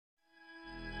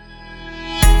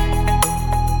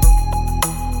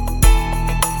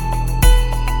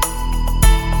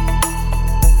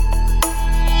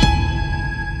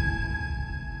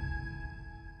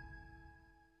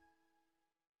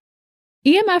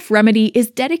EMF Remedy is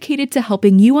dedicated to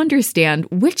helping you understand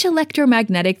which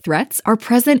electromagnetic threats are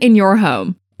present in your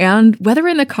home, and whether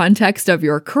in the context of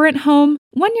your current home,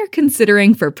 one you're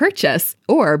considering for purchase,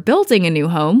 or building a new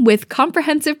home with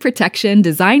comprehensive protection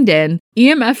designed in,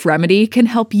 EMF Remedy can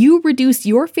help you reduce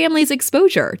your family's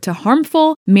exposure to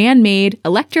harmful, man-made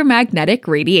electromagnetic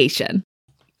radiation.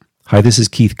 Hi, this is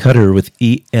Keith Cutter with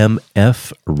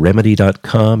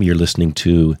EMFremedy.com. You're listening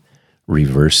to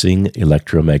Reversing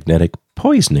Electromagnetic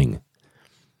Poisoning.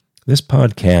 This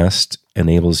podcast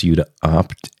enables you to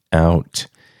opt out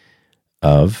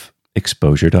of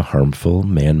exposure to harmful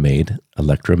man-made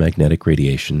electromagnetic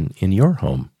radiation in your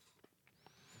home.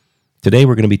 Today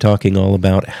we're going to be talking all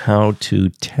about how to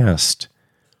test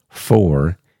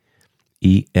for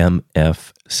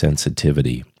EMF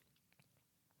sensitivity.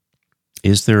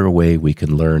 Is there a way we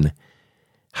can learn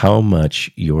how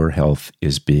much your health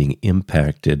is being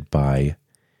impacted by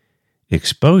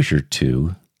exposure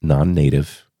to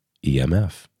non-native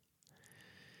EMF?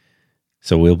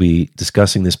 So we'll be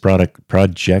discussing this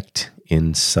project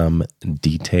in some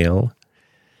detail.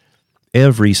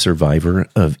 Every survivor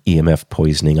of EMF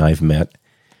poisoning I've met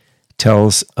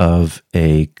tells of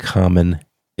a common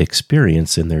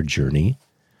experience in their journey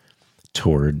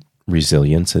toward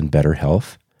resilience and better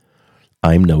health.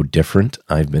 I'm no different.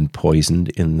 I've been poisoned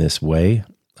in this way.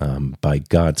 By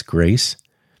God's grace,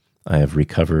 I have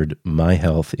recovered my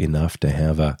health enough to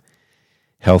have a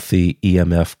healthy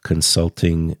EMF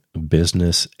consulting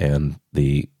business and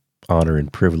the honor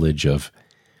and privilege of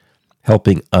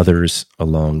helping others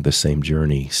along the same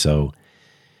journey. So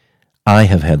I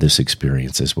have had this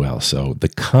experience as well. So the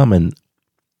common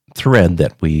thread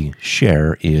that we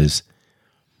share is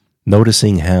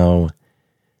noticing how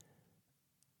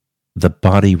the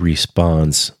body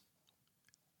responds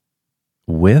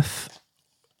with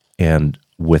and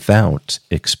without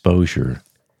exposure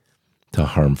to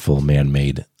harmful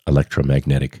man-made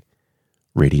electromagnetic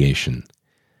radiation.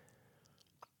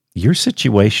 Your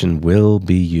situation will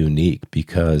be unique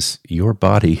because your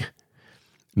body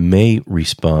may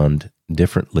respond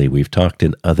differently. We've talked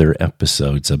in other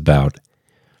episodes about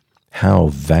how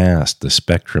vast the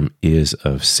spectrum is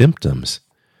of symptoms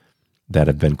that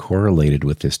have been correlated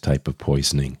with this type of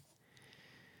poisoning.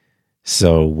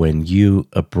 So when you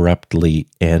abruptly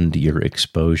end your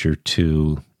exposure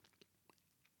to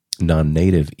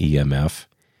non-native EMF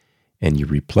and you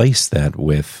replace that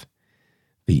with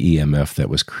the EMF that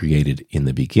was created in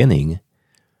the beginning,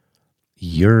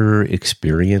 your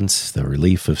experience, the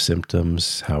relief of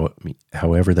symptoms,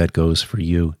 however that goes for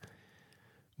you,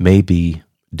 may be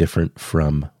different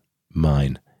from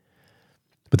mine.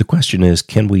 But the question is,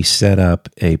 can we set up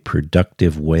a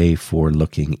productive way for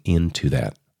looking into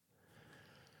that?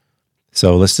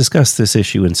 So let's discuss this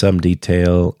issue in some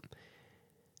detail.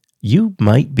 You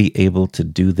might be able to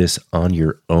do this on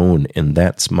your own, and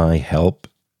that's my hope,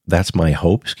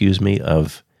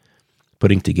 of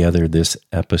putting together this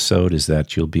episode, is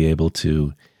that you'll be able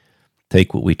to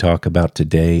take what we talk about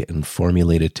today and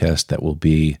formulate a test that will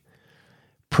be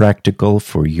practical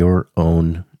for your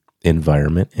own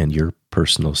environment and your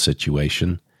personal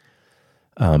situation.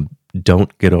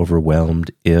 Don't get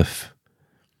overwhelmed if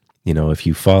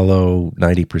you follow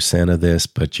 90% of this,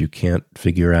 but you can't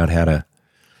figure out how to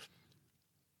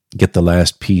get the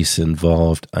last piece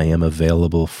involved. I am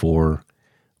available for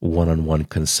one-on-one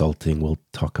consulting. We'll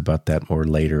talk about that more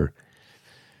later.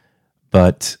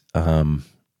 But I'm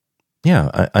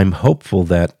hopeful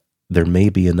that there may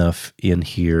be enough in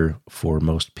here for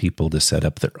most people to set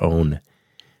up their own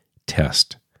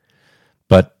test.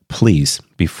 But please,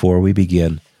 before we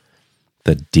begin,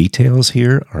 the details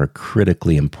here are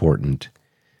critically important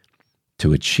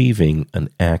to achieving an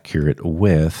accurate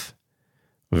with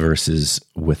versus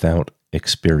without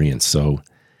experience. So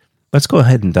let's go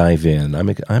ahead and dive in.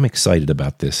 I'm excited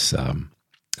about this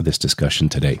discussion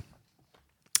today.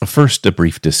 First, a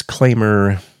brief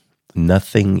disclaimer.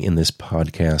 Nothing in this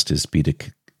podcast is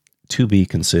to be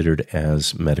considered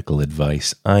as medical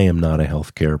advice. I am not a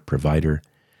healthcare provider.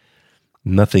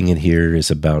 Nothing in here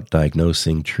is about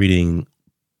diagnosing, treating,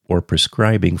 or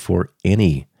prescribing for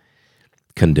any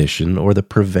condition or the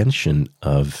prevention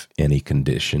of any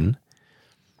condition.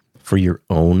 For your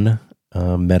own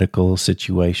medical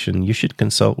situation, you should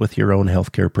consult with your own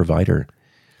healthcare provider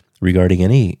regarding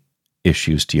any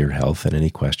issues to your health and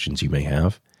any questions you may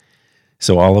have.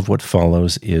 So all of what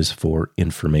follows is for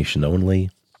information only.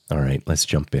 All right, let's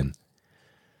jump in.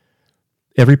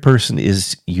 Every person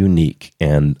is unique,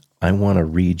 and I want to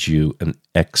read you an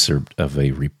excerpt of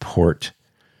a report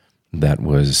that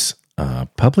was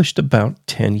published about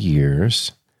 10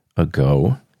 years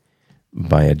ago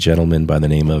by a gentleman by the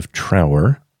name of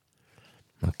Trower.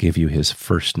 I'll give you his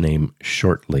first name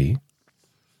shortly,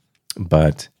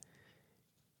 but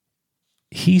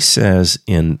he says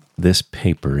in this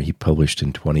paper he published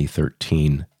in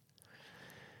 2013,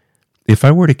 if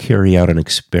I were to carry out an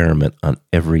experiment on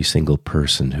every single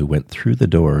person who went through the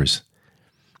doors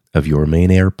of your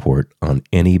main airport on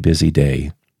any busy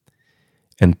day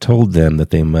and told them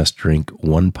that they must drink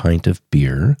 1 pint of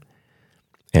beer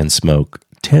and smoke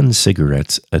 10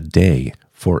 cigarettes a day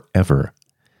forever,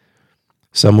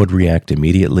 some would react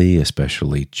immediately,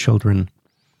 especially children.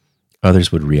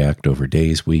 Others would react over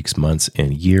days, weeks, months,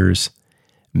 and years,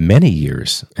 many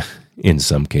years in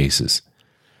some cases.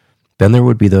 Then there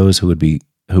would be those who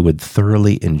would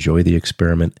thoroughly enjoy the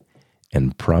experiment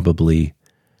and probably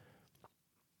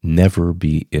never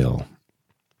be ill.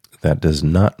 That does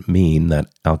not mean that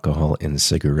alcohol and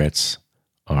cigarettes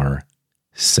are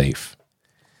safe.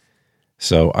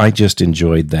 So I just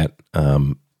enjoyed that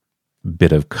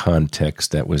bit of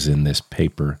context that was in this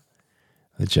paper.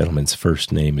 The gentleman's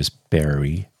first name is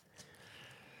Barry.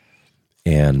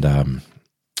 And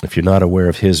if you're not aware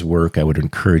of his work, I would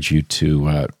encourage you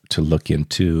to look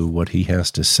into what he has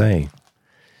to say.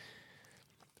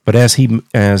 But as he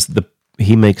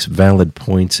makes valid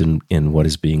points in what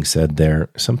is being said there,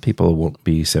 some people won't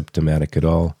be symptomatic at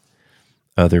all.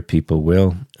 Other people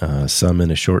will, some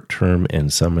in a short term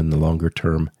and some in the longer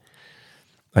term.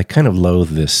 I kind of loathe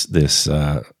this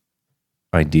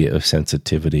idea of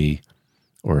sensitivity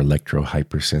or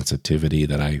electrohypersensitivity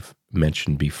that I've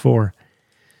mentioned before,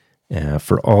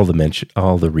 for all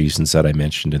the reasons that I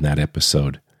mentioned in that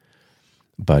episode.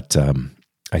 But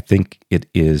I think it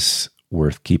is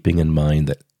worth keeping in mind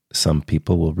that some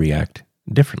people will react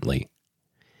differently.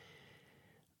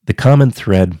 The common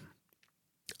thread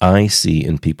I see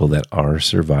in people that are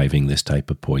surviving this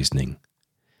type of poisoning,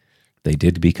 they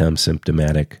did become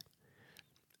symptomatic.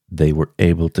 They were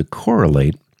able to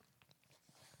correlate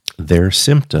their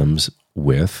symptoms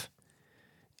with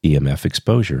EMF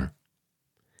exposure.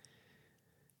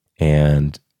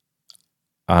 And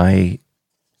I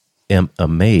am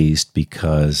amazed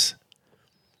because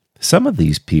some of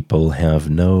these people have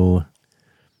no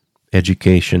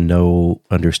education, no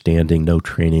understanding, no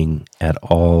training at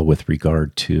all with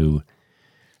regard to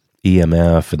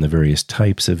EMF and the various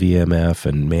types of EMF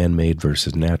and man-made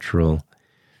versus natural.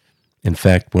 In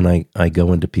fact, when I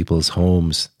go into people's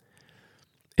homes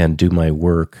and do my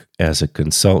work as a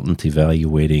consultant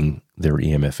evaluating their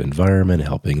EMF environment,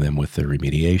 helping them with their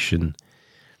remediation,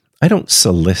 I don't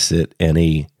solicit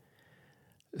any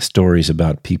stories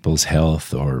about people's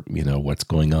health or, what's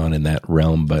going on in that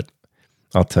realm, but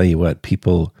I'll tell you what,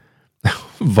 people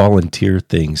volunteer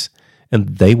things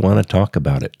and they want to talk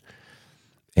about it.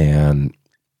 And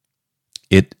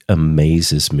it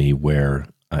amazes me where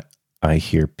I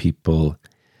hear people,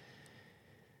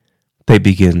 they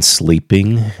begin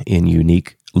sleeping in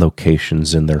unique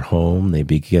locations in their home. They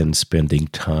begin spending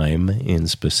time in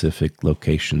specific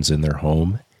locations in their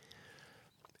home.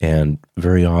 And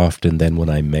very often then when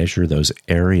I measure those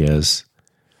areas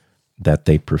that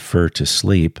they prefer to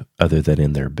sleep other than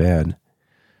in their bed,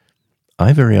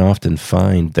 I very often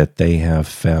find that they have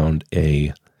found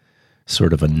a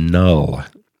sort of a null,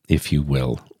 if you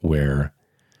will, where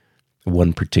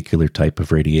one particular type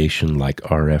of radiation, like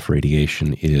RF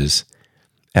radiation, is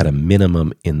at a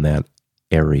minimum in that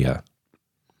area.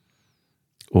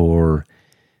 Or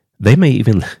they may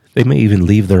even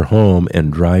leave their home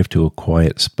and drive to a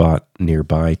quiet spot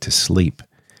nearby to sleep.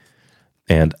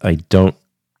 And I don't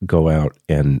go out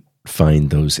and find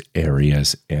those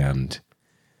areas and,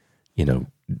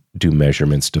 do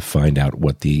measurements to find out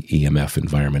what the EMF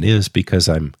environment is, because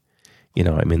I'm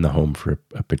in the home for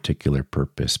a particular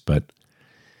purpose. But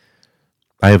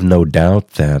I have no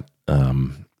doubt that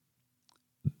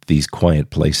these quiet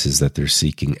places that they're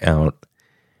seeking out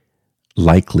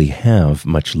likely have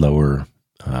much lower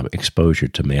exposure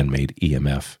to man-made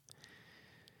EMF.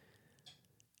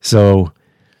 So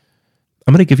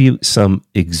I'm going to give you some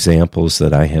examples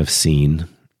that I have seen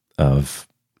of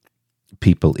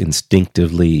people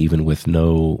instinctively, even with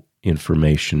no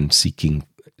information, seeking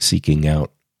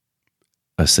out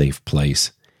a safe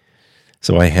place.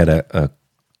 So I had a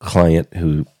client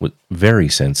who was very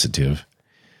sensitive.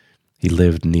 He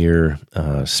lived near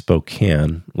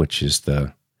Spokane, which is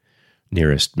the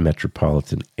nearest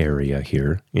metropolitan area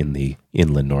here in the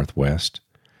inland Northwest.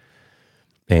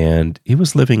 And he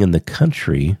was living in the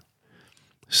country,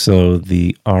 so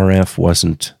the RF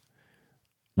wasn't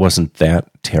that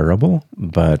terrible,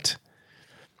 but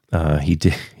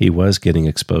he was getting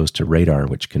exposed to radar,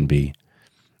 which can be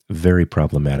very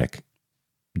problematic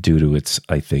due to its,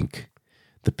 I think,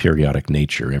 the periodic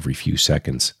nature every few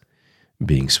seconds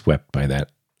being swept by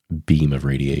that beam of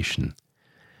radiation.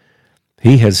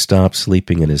 He had stopped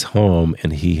sleeping in his home,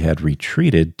 and he had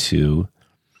retreated to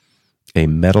a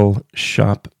metal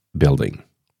shop building.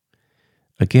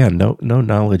 Again, no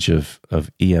knowledge of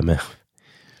EMF,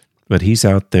 but he's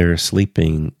out there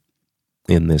sleeping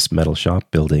in this metal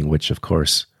shop building, which, of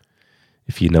course,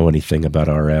 if you know anything about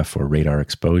RF or radar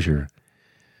exposure,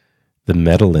 the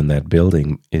metal in that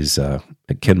building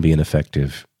it can be an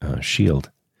effective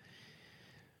shield.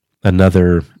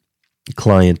 Another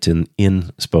client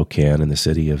in Spokane, in the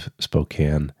city of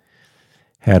Spokane,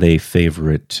 had a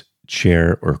favorite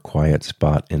chair or quiet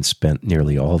spot and spent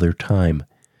nearly all their time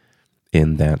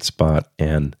in that spot.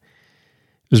 And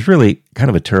it was really kind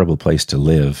of a terrible place to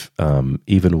live,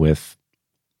 even with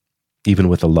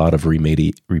a lot of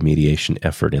remediation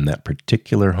effort in that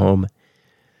particular home.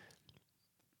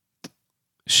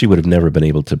 She would have never been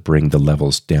able to bring the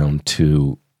levels down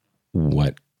to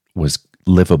what was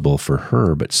livable for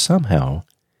her, but somehow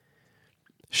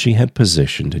she had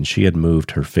positioned and she had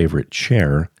moved her favorite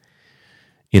chair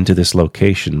into this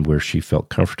location where she felt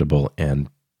comfortable. And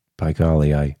by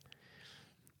golly,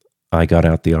 I got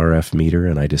out the RF meter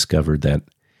and I discovered that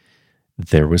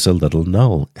there was a little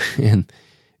null in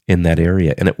that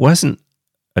area. And it wasn't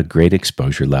a great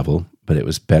exposure level, but it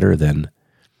was better than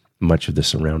much of the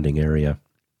surrounding area.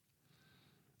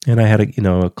 And I had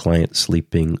a client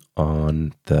sleeping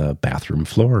on the bathroom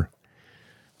floor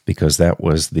because that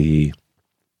was the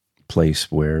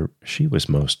place where she was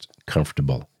most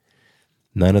comfortable.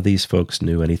 None of these folks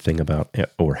knew anything about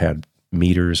or had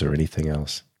meters or anything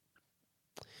else.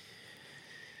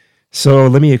 So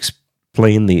let me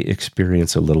explain the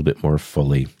experience a little bit more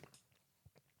fully.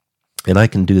 And I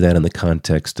can do that in the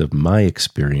context of my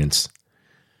experience.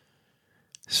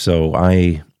 So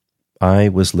I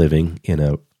was living in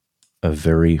a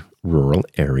very rural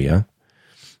area.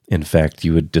 In fact,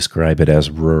 you would describe it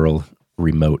as rural,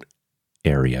 remote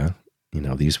area.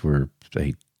 These were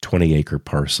 20-acre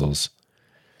parcels,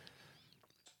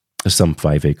 some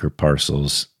 5-acre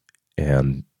parcels,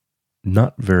 and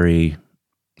not very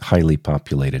highly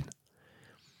populated.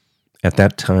 At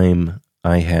that time,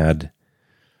 I had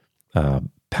a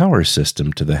power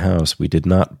system to the house. We did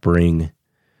not bring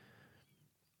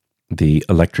the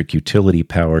electric utility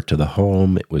power to the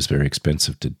home. It was very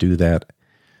expensive to do that.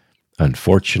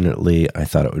 Unfortunately, I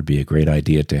thought it would be a great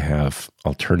idea to have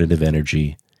alternative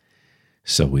energy,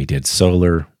 so we did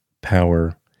solar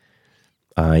power.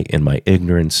 I, in my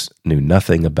ignorance, knew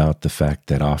nothing about the fact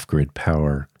that off-grid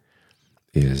power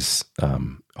is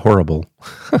horrible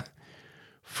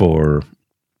for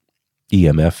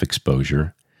EMF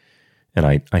exposure. And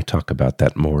I talk about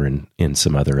that more in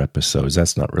some other episodes.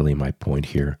 That's not really my point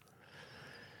here.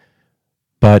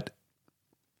 But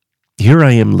here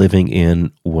I am living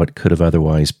in what could have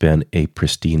otherwise been a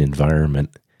pristine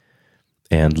environment.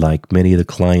 And like many of the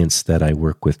clients that I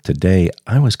work with today,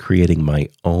 I was creating my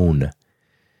own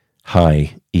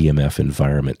high EMF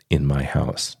environment in my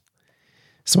house.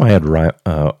 So I had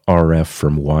RF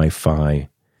from Wi-Fi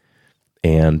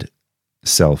and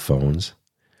cell phones.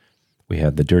 We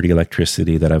had the dirty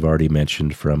electricity that I've already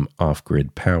mentioned from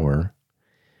off-grid power.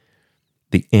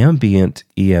 The ambient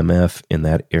EMF in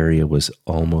that area was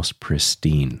almost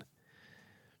pristine.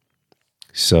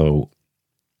 So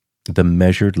the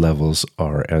measured levels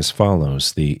are as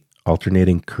follows. The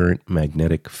alternating current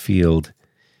magnetic field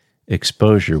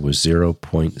exposure was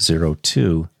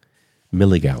 0.02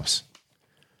 milligauss.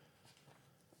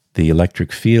 The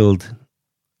electric field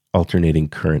alternating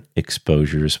current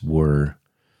exposures were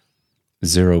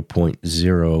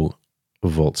 0.0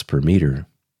 volts per meter.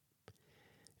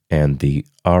 And the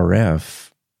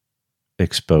RF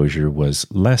exposure was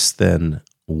less than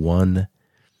 1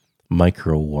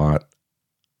 microwatt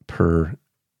per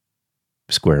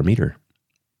square meter.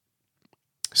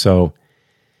 So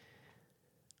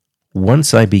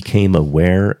once I became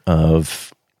aware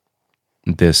of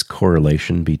this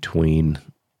correlation between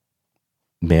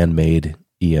man-made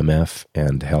EMF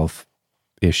and health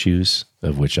issues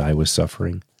of which I was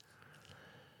suffering,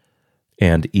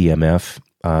 and EMF,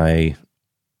 I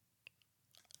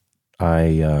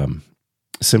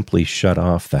simply shut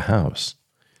off the house.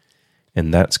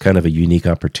 And that's kind of a unique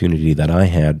opportunity that I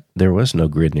had. There was no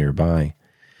grid nearby.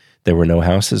 There were no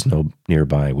houses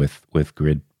nearby with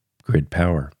grid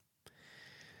power.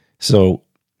 So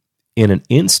in an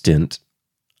instant,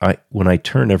 when I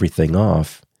turned everything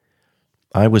off,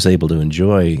 I was able to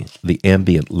enjoy the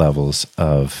ambient levels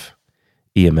of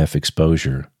EMF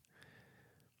exposure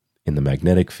in the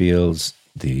magnetic fields,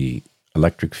 the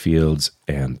electric fields,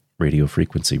 and radio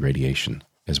frequency radiation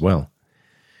as well.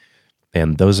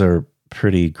 And those are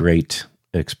pretty great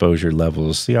exposure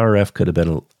levels, the RF could have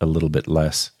been a little bit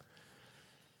less.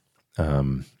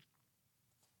 I'm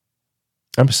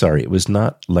sorry, it was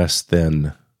not less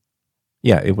than,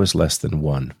 it was less than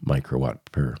 1 microwatt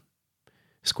per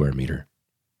square meter.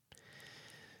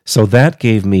 So that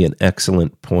gave me an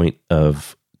excellent point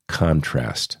of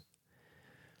contrast.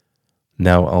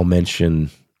 Now I'll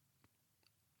mention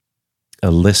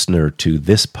a listener to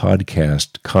this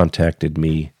podcast contacted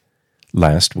me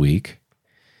last week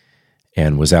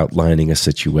and was outlining a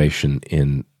situation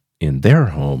in their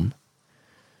home.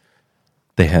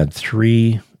 They had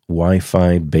 3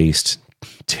 Wi-Fi based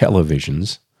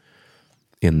televisions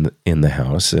in the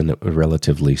house in a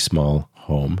relatively small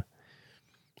home,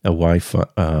 a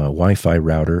Wi-Fi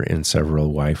router and several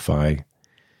Wi-Fi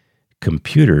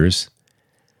computers.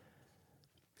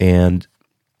 And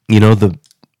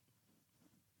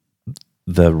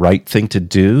the right thing to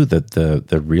do,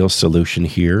 the real solution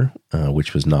here,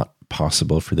 which was not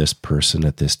possible for this person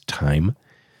at this time,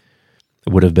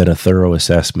 would have been a thorough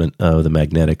assessment of the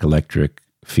magnetic electric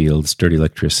fields, dirty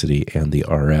electricity, and the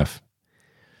RF.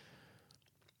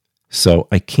 So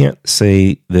I can't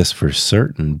say this for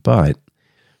certain, but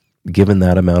given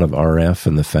that amount of RF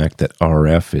and the fact that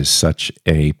RF is such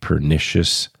a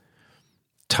pernicious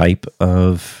type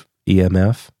of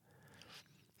EMF,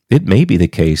 it may be the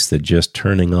case that just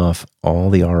turning off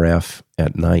all the RF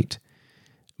at night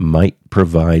might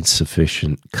provide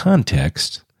sufficient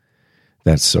context,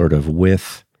 that sort of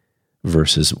with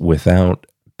versus without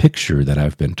picture that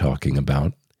I've been talking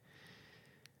about,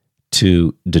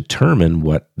 to determine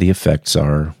what the effects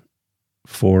are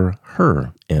for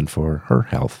her and for her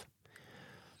health.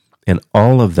 And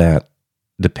all of that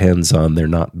depends on there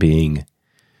not being,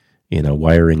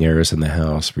 wiring errors in the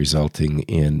house resulting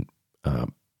in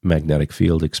magnetic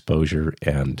field exposure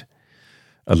and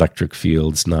electric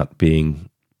fields not being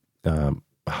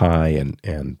high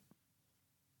and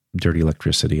dirty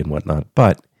electricity and whatnot.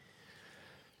 But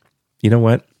you know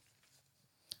what?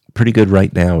 Pretty good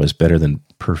right now is better than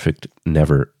perfect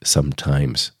never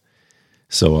sometimes.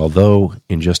 So although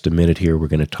in just a minute here we're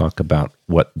going to talk about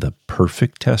what the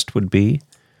perfect test would be,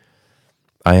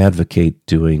 I advocate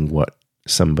doing what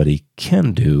somebody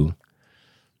can do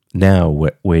now,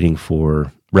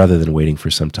 rather than waiting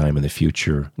for some time in the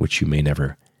future, which you may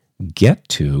never get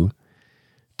to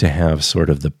have sort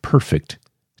of the perfect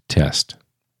test.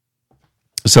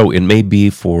 So it may be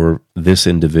for this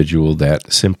individual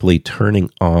that simply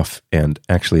turning off, and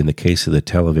actually in the case of the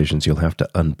televisions, you'll have to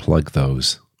unplug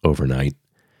those overnight.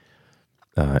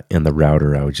 And the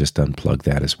router, I would just unplug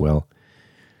that as well.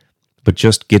 But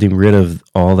just getting rid of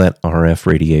all that RF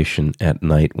radiation at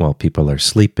night while people are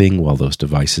sleeping, while those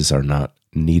devices are not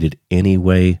needed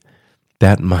anyway,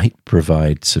 that might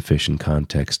provide sufficient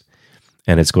context.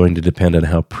 And it's going to depend on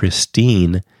how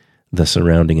pristine the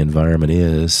surrounding environment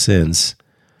is, since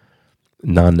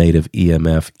non-native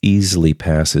EMF easily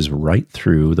passes right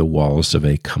through the walls of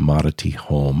a commodity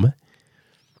home.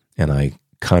 And I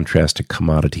contrast a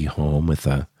commodity home with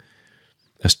a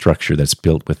structure that's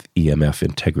built with EMF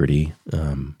integrity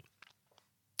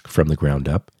from the ground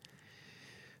up.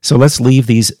 So let's leave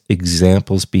these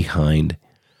examples behind.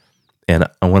 And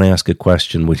I want to ask a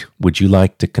question. Would you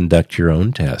like to conduct your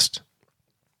own test?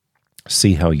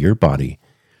 See how your body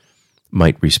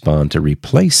might respond to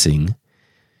replacing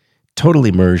total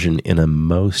immersion in a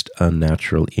most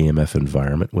unnatural EMF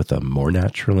environment with a more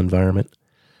natural environment?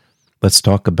 Let's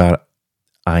talk about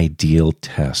ideal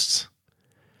tests.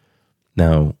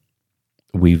 Now,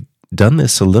 we've done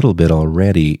this a little bit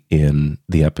already in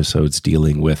the episodes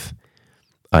dealing with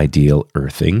ideal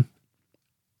earthing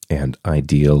and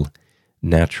ideal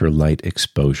natural light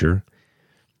exposure.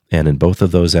 And in both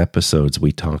of those episodes,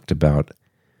 we talked about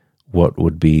what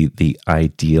would be the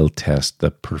ideal test,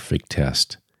 the perfect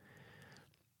test.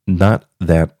 Not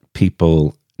that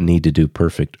people need to do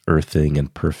perfect earthing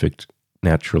and perfect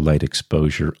natural light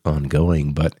exposure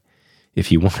ongoing, but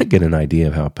if you want to get an idea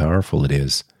of how powerful it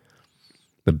is,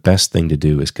 the best thing to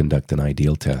do is conduct an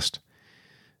ideal test.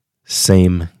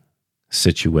 Same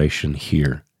situation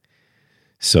here.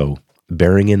 So,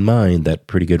 bearing in mind that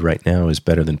pretty good right now is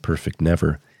better than perfect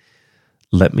never,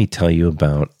 let me tell you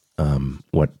about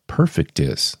what perfect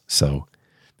is. So,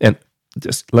 and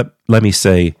just let me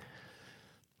say,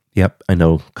 yep, I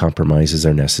know compromises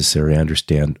are necessary. I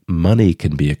understand money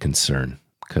can be a concern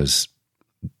because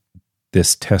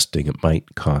this testing, it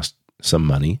might cost some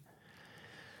money.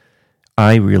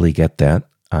 I really get that.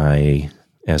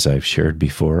 As I've shared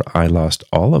before, I lost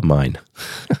all of mine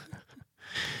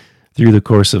through the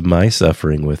course of my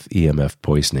suffering with EMF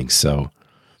poisoning. So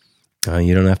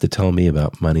you don't have to tell me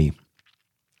about money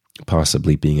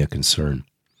possibly being a concern.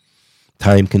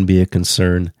 Time can be a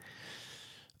concern.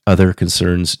 Other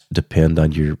concerns depend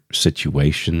on your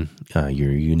situation,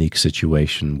 your unique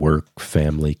situation, work,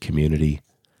 family, community.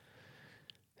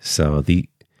 So the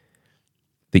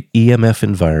EMF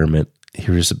environment,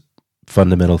 here's a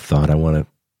fundamental thought I want to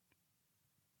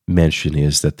mention,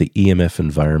 is that the EMF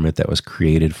environment that was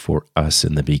created for us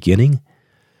in the beginning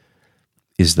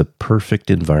is the perfect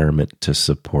environment to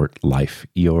support life,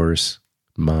 yours,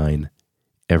 mine,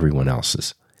 everyone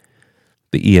else's.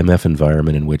 The EMF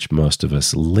environment in which most of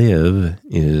us live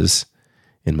is,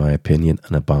 in my opinion,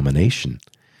 an abomination.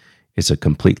 It's a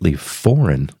completely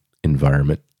foreign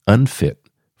environment, unfit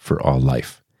for all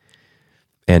life.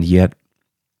 And yet,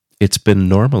 it's been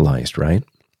normalized, right?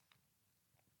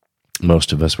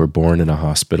 Most of us were born in a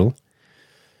hospital,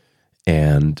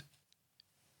 and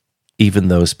even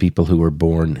those people who were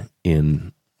born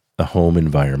in a home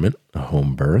environment, a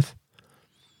home birth,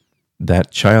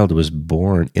 that child was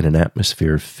born in an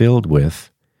atmosphere filled with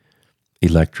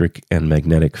electric and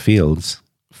magnetic fields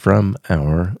from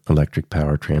our electric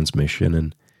power transmission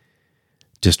and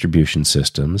distribution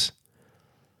systems.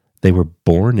 They were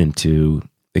born into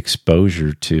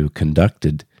exposure to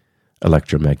conducted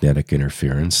electromagnetic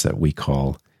interference that we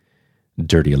call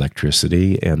dirty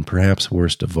electricity, and perhaps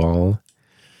worst of all,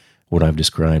 what I've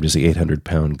described as the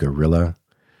 800-pound gorilla,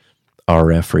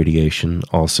 RF radiation,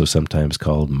 also sometimes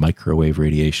called microwave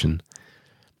radiation,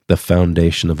 the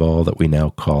foundation of all that we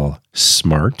now call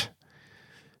smartphones,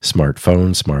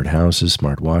 smart houses,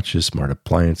 smart watches, smart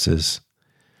appliances,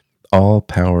 all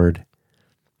powered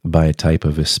by a type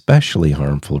of especially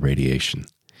harmful radiation.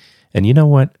 And you know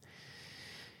what?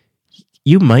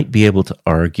 You might be able to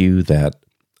argue that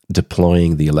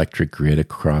deploying the electric grid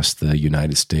across the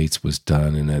United States was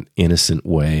done in an innocent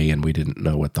way, and we didn't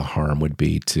know what the harm would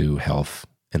be to health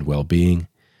and well-being.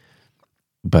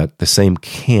 But the same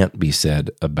can't be said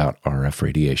about RF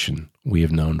radiation. We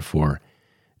have known for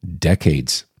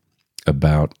decades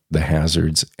about the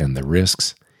hazards and the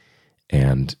risks,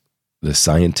 and the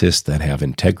scientists that have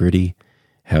integrity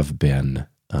have been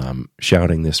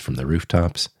shouting this from the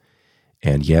rooftops,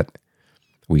 and yet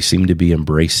we seem to be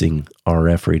embracing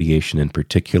RF radiation in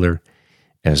particular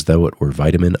as though it were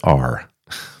vitamin R,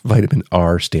 vitamin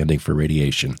R standing for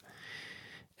radiation.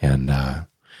 And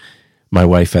my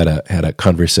wife had a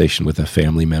conversation with a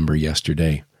family member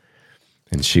yesterday,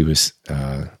 and she was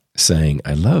saying,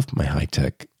 I love my high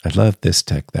tech. I love this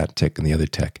tech, that tech, and the other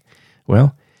tech.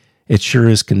 Well, it sure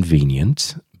is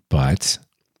convenient, but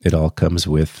it all comes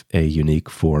with a unique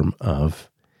form of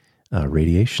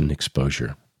radiation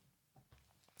exposure.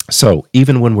 So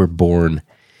even when we're born,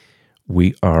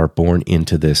 we are born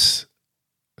into this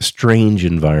strange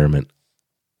environment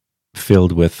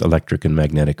filled with electric and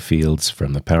magnetic fields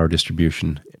from the power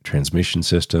distribution, transmission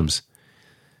systems,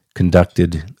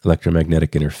 conducted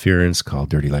electromagnetic interference called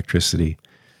dirty electricity,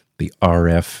 the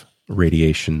RF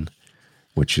radiation,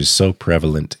 which is so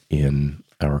prevalent in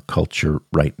our culture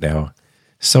right now,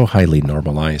 so highly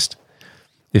normalized.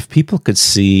 If people could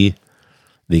see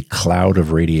the cloud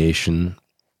of radiation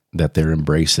that they're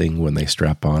embracing when they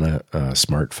strap on a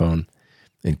smartphone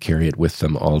and carry it with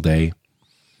them all day,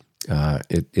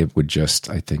 it would just,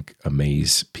 I think,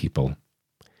 amaze people.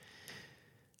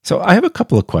 So I have a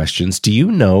couple of questions. Do you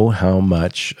know how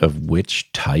much of which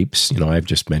types, I've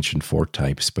just mentioned 4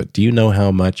 types, but do you know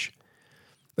how much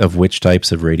of which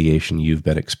types of radiation you've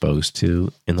been exposed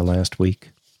to in the last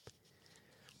week?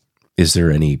 Is there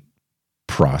any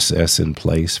process in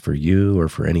place for you or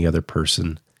for any other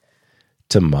person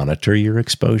to monitor your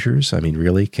exposures? I mean,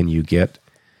 really, can you get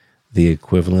the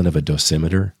equivalent of a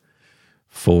dosimeter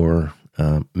for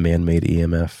man-made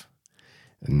EMF?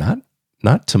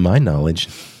 Not to my knowledge,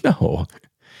 no.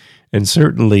 And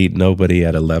certainly nobody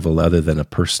at a level other than a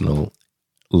personal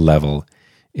level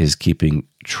is keeping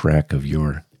track of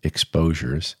your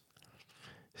exposures.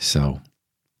 So,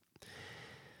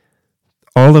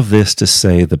 all of this to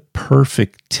say the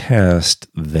perfect test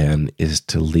then is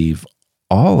to leave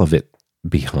all of it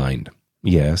behind.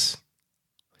 Yes,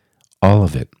 all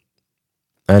of it.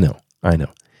 I know.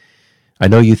 I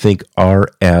know you think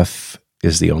RF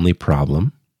is the only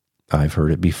problem. I've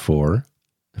heard it before,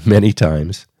 many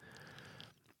times.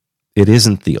 It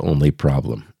isn't the only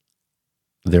problem.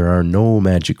 There are no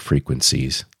magic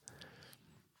frequencies.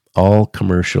 All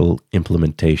commercial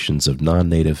implementations of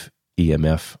non-native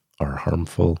EMF are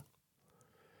harmful.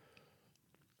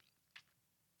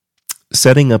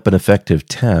 Setting up an effective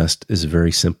test is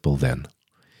very simple then.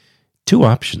 2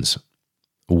 options.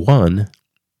 1,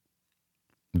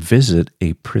 visit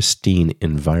a pristine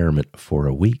environment for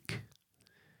a week.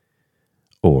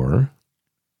 Or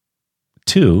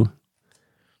 2,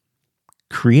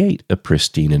 create a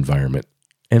pristine environment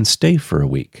and stay for a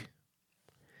week.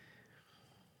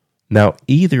 Now,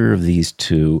 either of these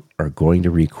two are going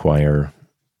to require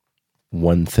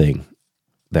one thing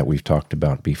that we've talked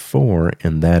about before,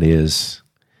 and that is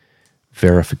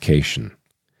verification.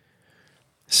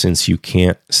 Since you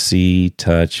can't see,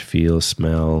 touch, feel,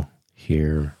 smell,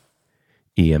 hear,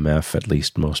 EMF, at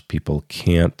least most people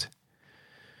can't,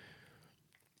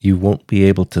 you won't be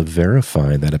able to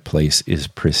verify that a place is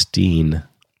pristine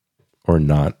or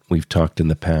not. We've talked in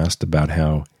the past about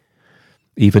how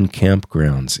even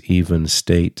campgrounds, even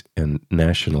state and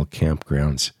national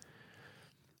campgrounds,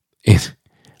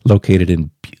 located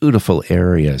in beautiful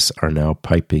areas, are now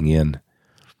piping in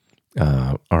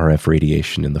RF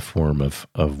radiation in the form of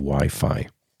Wi-Fi.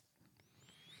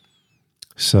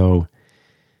 So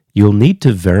you'll need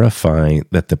to verify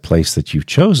that the place that you've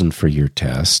chosen for your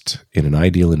test in an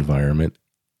ideal environment,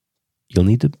 you'll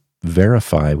need to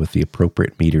verify with the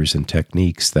appropriate meters and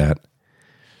techniques that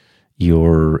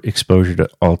your exposure to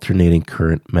alternating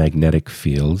current magnetic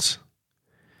fields,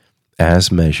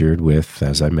 as measured with,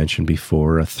 as I mentioned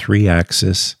before, a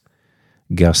 3-axis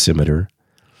gaussimeter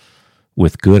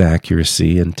with good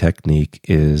accuracy and technique,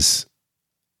 is,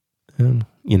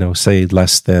 say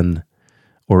less than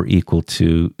or equal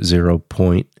to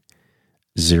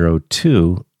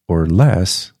 0.02 or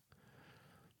less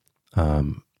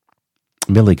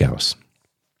milligauss.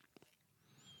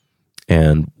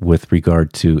 And with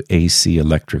regard to AC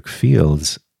electric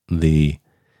fields, the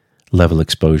level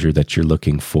exposure that you're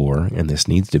looking for, and this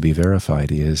needs to be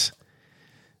verified, is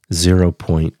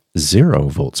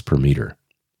 0.0 volts per meter.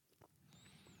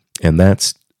 And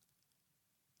that's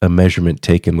a measurement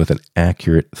taken with an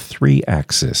accurate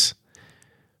 3-axis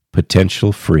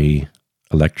potential-free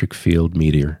electric field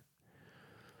meter.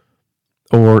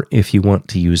 Or if you want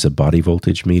to use a body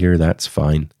voltage meter, that's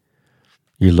fine.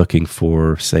 You're looking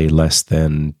for, say, less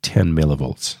than 10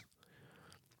 millivolts.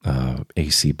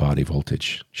 AC body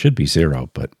voltage should be 0,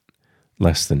 but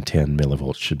less than 10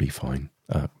 millivolts should be fine.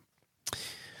 And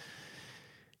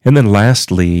then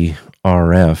lastly,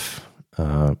 RF,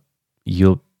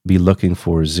 you'll be looking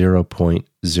for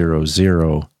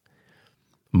 0.00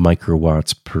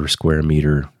 microwatts per square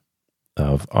meter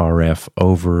of RF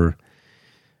over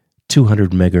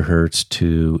 200 megahertz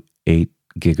to 8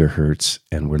 gigahertz,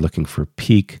 and we're looking for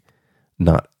peak,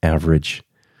 not average,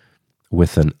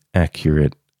 with an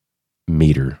accurate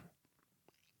meter.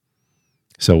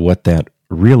 So what that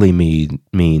really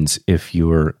means, if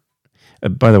you're,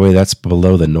 by the way, that's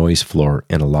below the noise floor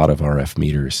in a lot of RF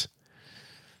meters.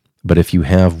 But if you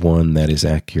have one that is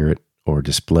accurate or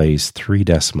displays 3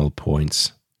 decimal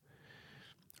points,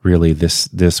 really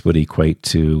this would equate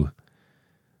to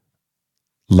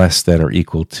less than or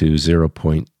equal to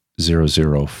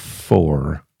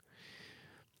 0.004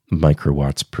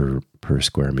 microwatts per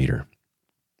square meter.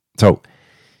 So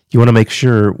you want to make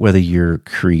sure whether you're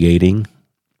creating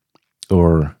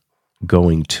or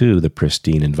going to the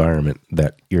pristine environment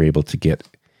that you're able to get,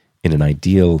 in an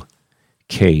ideal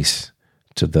case,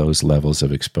 to those levels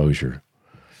of exposure.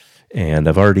 And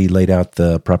I've already laid out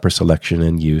the proper selection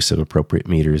and use of appropriate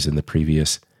meters in the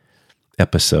previous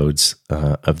episodes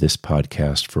of this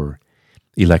podcast for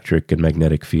electric and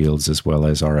magnetic fields, as well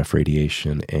as RF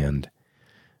radiation and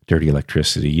dirty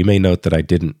electricity. You may note that I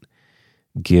didn't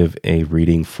give a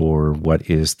reading for what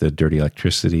is the dirty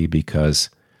electricity, because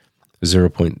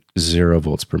 0.0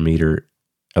 volts per meter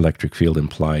electric field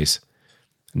implies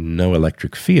no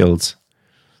electric fields,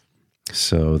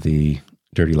 so the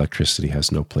dirty electricity has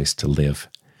no place to live.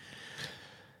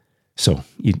 So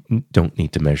you don't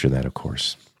need to measure that, of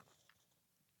course.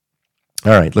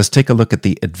 All right, let's take a look at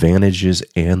the advantages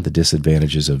and the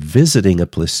disadvantages of visiting a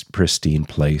pristine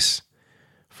place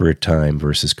for a time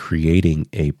versus creating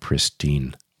a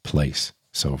pristine place.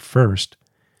 So first,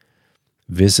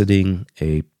 visiting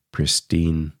a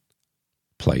pristine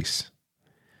place.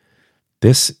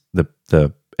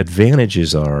 The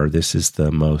advantages are, this is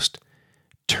the most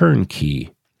turnkey.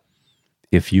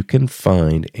 If you can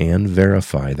find and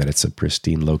verify that it's a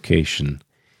pristine location,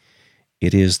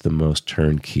 it is the most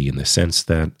turnkey in the sense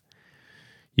that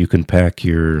you can pack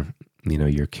your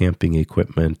camping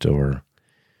equipment, or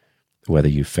whether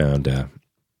you found a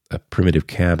primitive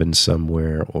cabin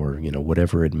somewhere, or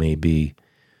whatever it may be.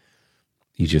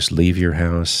 You just leave your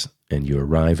house and you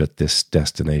arrive at this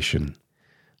destination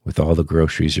with all the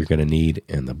groceries you're going to need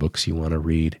and the books you want to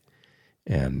read,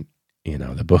 and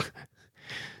the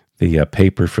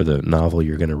paper for the novel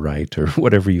you're going to write, or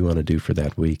whatever you want to do for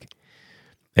that week.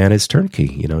 And it's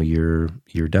turnkey. You're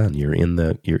done. You're in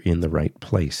the right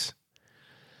place.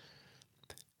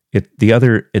 The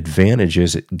other advantage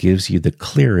is it gives you the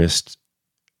clearest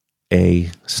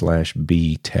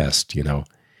A/B test.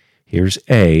 Here's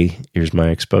A, here's my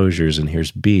exposures, and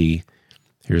here's B,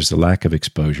 here's the lack of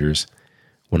exposures.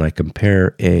 When I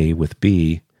compare A with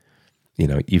B,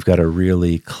 you've got a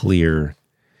really clear,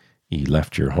 you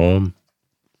left your home,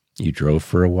 you drove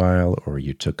for a while, or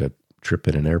you took a trip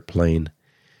in an airplane.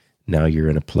 Now you're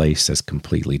in a place that's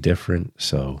completely different,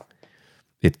 so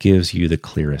it gives you the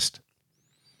clearest.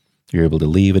 You're able to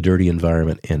leave a dirty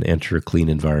environment and enter a clean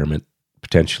environment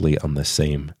potentially on the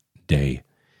same day.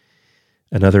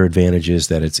 Another advantage is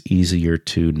that it's easier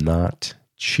to not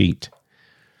cheat.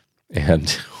 And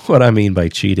what I mean by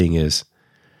cheating is,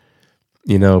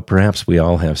 perhaps we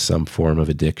all have some form of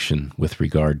addiction with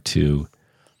regard to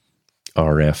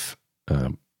RF,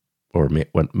 or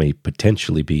what may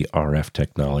potentially be RF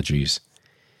technologies.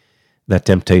 That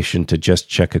temptation to just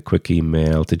check a quick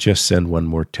email, to just send one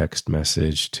more text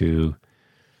message, to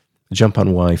jump on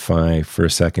Wi-Fi for a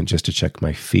second just to check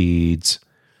my feeds.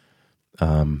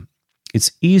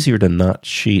 It's easier to not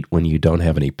cheat when you don't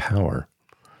have any power,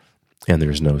 and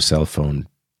there's no cell phone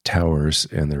towers,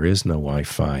 and there is no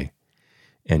Wi-Fi,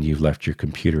 and you've left your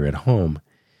computer at home.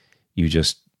 You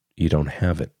don't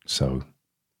have it. So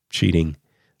cheating,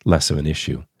 less of an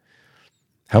issue.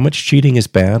 How much cheating is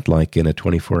bad? Like in a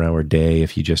 24-hour day,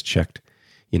 if you just checked,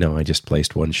 I just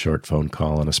placed one short phone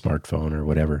call on a smartphone or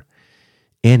whatever.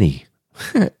 Any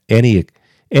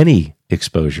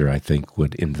exposure, I think,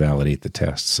 would invalidate the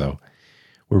test. So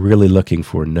we're really looking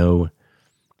for no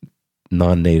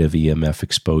non-native EMF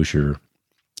exposure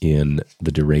in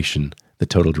the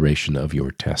total duration of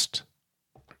your test.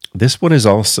 This one is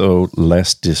also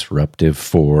less disruptive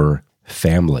for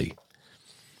family.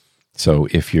 So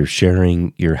if you're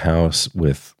sharing your house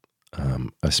with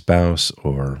a spouse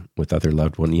or with other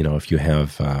loved one, if you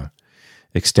have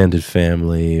extended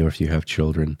family or if you have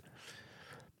children,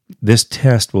 this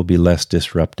test will be less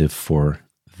disruptive for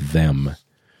them.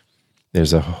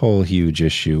 There's a whole huge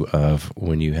issue of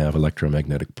when you have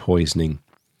electromagnetic poisoning,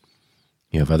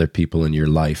 you have other people in your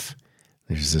life.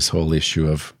 There's this whole issue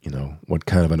of, what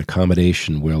kind of an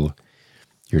accommodation will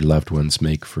your loved ones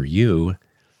make for you?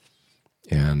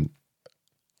 And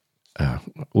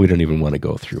we don't even want to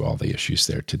go through all the issues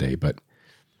there today, but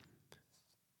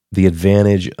the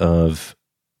advantage of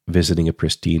visiting a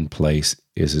pristine place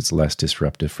is it's less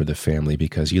disruptive for the family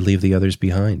because you leave the others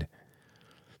behind.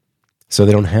 So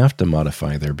they don't have to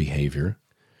modify their behavior.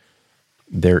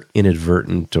 Their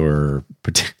inadvertent or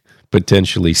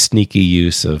potentially sneaky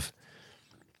use of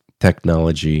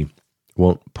technology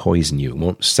won't poison you,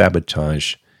 won't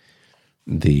sabotage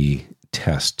the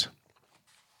test.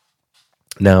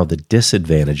 Now, the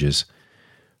disadvantages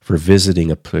for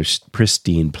visiting a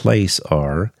pristine place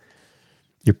are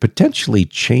you're potentially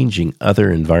changing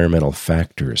other environmental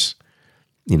factors.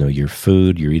 Your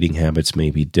food, your eating habits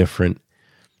may be different.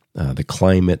 The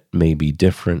climate may be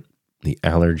different. The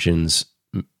allergens,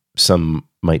 some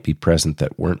might be present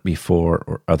that weren't before,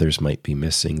 or others might be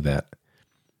missing that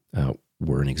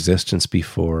were in existence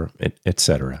before,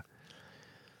 etc.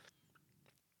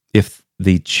 If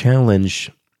the challenge,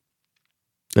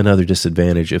 another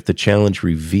disadvantage, if the challenge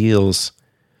reveals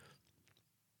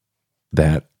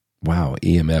that, wow,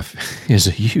 EMF is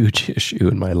a huge issue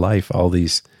in my life, all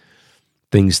these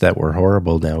things that were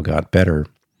horrible now got better,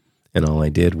 and all I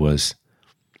did was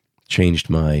changed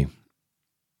my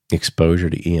exposure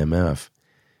to EMF.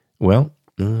 Well,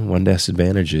 one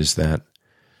disadvantage is that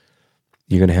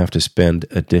you're going to have to spend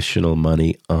additional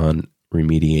money on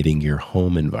remediating your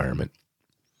home environment.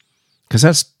 Because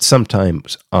that's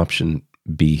sometimes option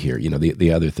B here.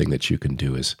 The other thing that you can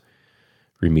do is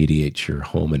remediate your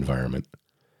home environment.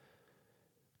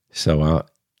 So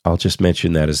I'll just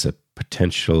mention that as a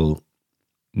potential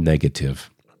negative.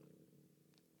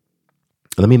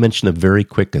 Let me mention a very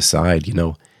quick aside.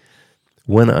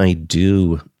 When I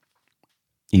do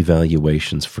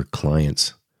evaluations for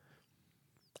clients,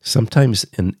 sometimes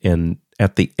and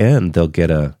at the end they'll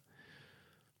get a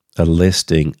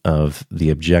listing of the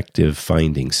objective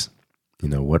findings.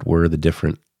 What were the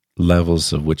different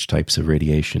levels of which types of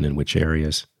radiation in which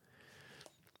areas,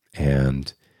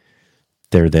 and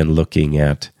they're then looking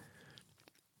at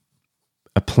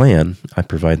a plan. I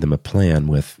provide them a plan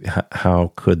with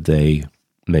how could they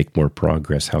make more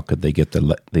progress, how could they get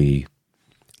the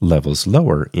levels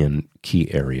lower in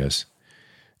key areas.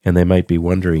 And they might be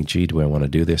wondering, gee, do I want to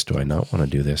do this? Do I not want to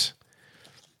do this?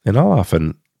 And I'll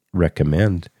often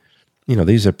recommend,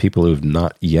 these are people who've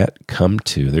not yet come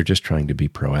to, they're just trying to be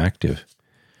proactive.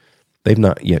 They've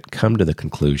not yet come to the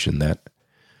conclusion that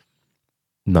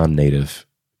non-native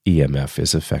EMF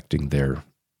is affecting their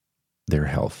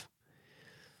health.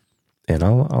 And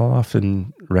I'll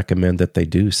often recommend that they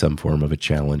do some form of a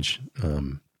challenge.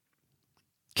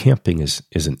 Camping is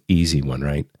an easy one,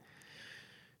 right?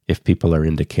 If people are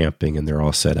into camping and they're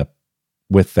all set up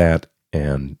with that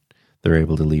and they're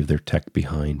able to leave their tech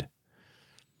behind,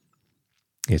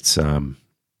 it's an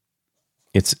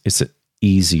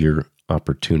easier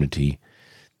opportunity,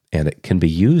 and it can be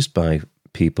used by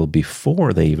people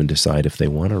before they even decide if they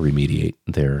want to remediate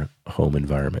their home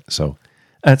environment. So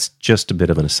that's just a bit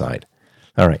of an aside.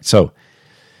 All right, so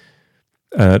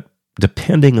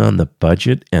depending on the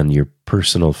budget and your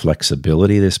personal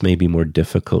flexibility, this may be more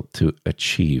difficult to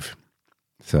achieve.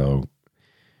 So,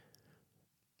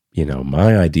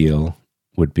 my ideal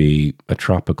would be a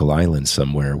tropical island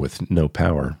somewhere with no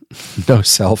power, no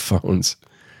cell phones,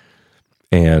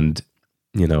 and,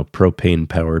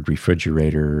 propane-powered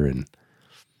refrigerator and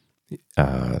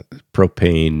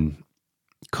propane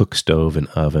cook stove and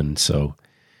oven. So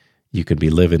you could be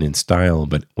living in style,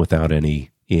 but without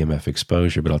any EMF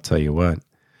exposure. But I'll tell you what,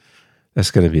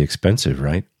 that's going to be expensive,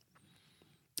 right?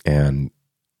 And,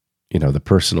 the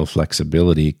personal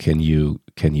flexibility, can you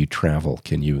travel?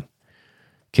 Can you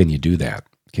do that?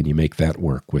 Can you make that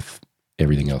work with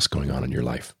everything else going on in your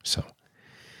life? So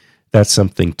that's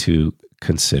something to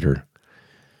consider.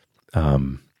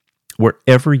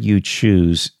 Wherever you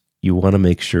choose, you want to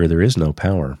make sure there is no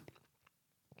power.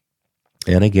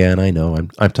 And again, I know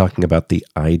I'm talking about the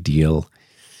ideal.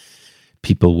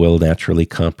 People will naturally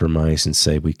compromise and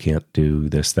say we can't do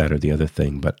this, that, or the other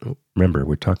thing. But remember,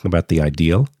 we're talking about the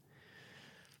ideal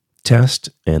test,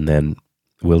 and then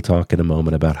we'll talk in a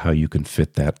moment about how you can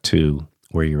fit that to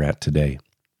where you're at today.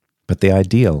 But the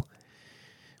ideal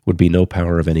would be no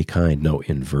power of any kind, no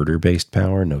inverter-based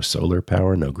power, no solar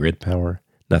power, no grid power,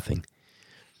 nothing.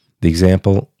 The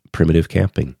example, primitive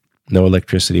camping, no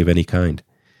electricity of any kind,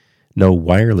 no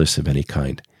wireless of any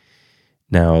kind.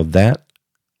 Now there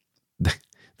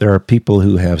are people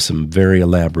who have some very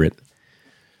elaborate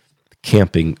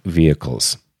camping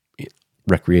vehicles,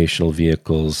 recreational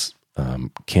vehicles,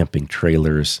 camping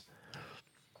trailers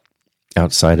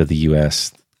outside of the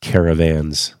U.S.,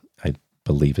 caravans, I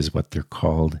believe is what they're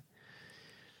called.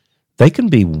 They can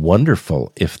be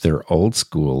wonderful if they're old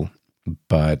school,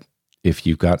 but if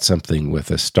you've got something with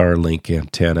a Starlink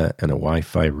antenna and a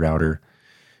Wi-Fi router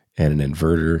and an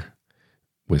inverter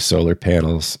with solar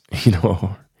panels,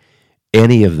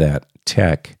 any of that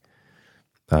tech,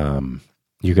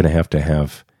 you're going to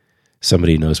have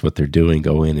somebody who knows what they're doing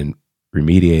go in and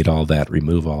remediate all that,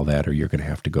 remove all that, or you're going to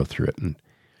have to go through it and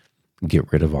get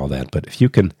rid of all that. But if you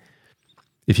can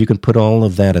put all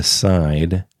of that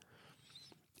aside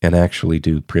and actually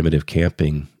do primitive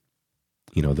camping,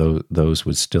 those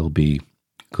would still be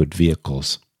good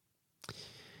vehicles.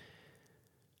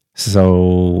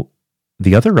 So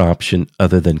the other option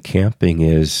other than camping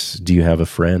is, do you have a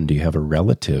friend? Do you have a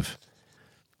relative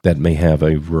that may have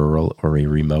a rural or a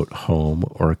remote home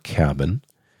or a cabin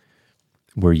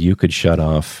where you could shut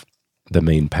off the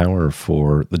main power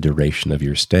for the duration of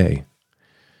your stay?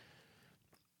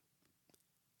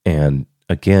 And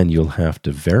again, you'll have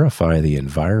to verify the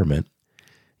environment.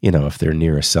 If they're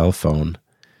near a cell phone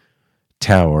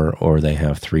tower or they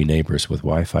have 3 neighbors with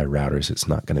Wi-Fi routers, it's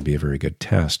not going to be a very good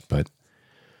test. But,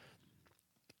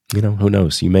 who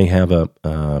knows? You may have a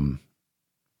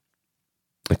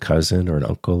cousin or an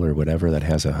uncle or whatever that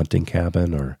has a hunting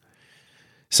cabin or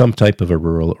some type of a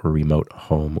rural or remote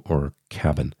home or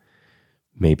cabin.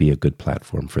 May be a good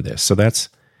platform for this. So that's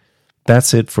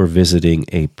it for visiting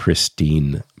a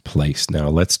pristine place. Now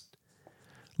let's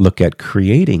look at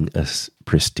creating a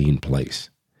pristine place.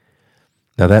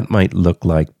 Now that might look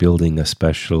like building a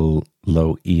special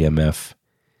low EMF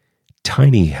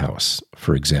tiny house,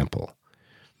 for example,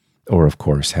 or of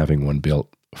course having one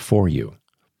built for you,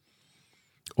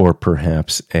 or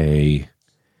perhaps a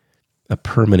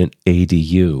permanent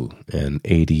ADU, and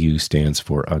ADU stands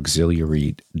for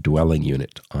Auxiliary Dwelling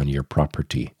Unit, on your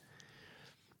property,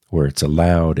 where it's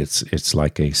allowed. It's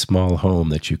like a small home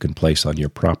that you can place on your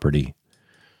property.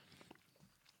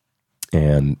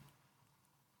 And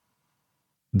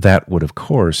that would, of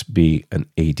course, be an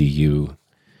ADU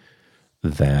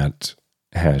that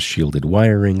has shielded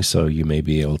wiring, so you may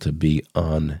be able to be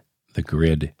on the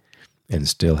grid and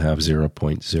still have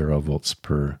 0.0 volts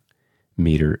per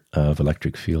meter of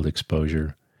electric field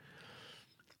exposure.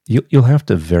 You'll have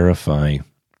to verify,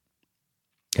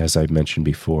 as I mentioned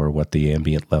before, what the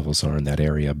ambient levels are in that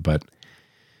area, but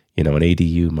an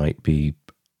ADU might be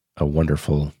a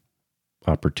wonderful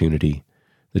opportunity.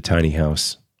 The tiny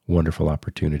house, wonderful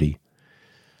opportunity.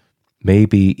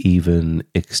 Maybe even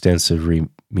extensive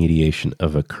remediation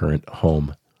of a current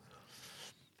home.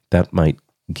 That might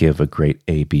give a great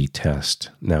A/B test.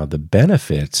 Now, the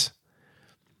benefits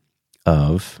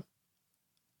of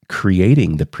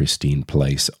creating the pristine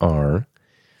place are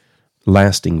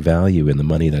lasting value in the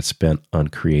money that's spent on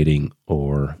creating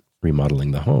or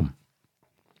remodeling the home.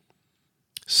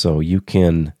 So you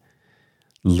can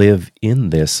live in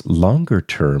this longer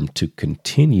term to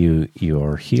continue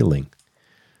your healing,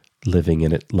 living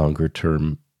in it longer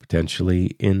term,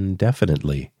 potentially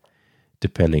indefinitely,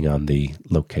 depending on the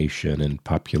location and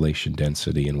population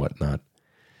density and whatnot.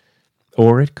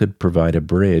 Or it could provide a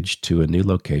bridge to a new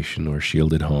location or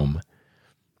shielded home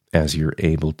as you're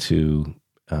able to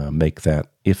make that,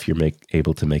 if you're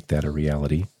able to make that a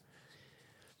reality.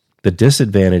 The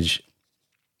disadvantage,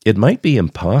 it might be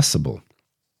impossible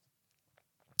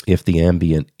if the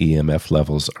ambient EMF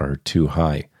levels are too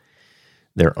high.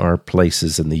 There are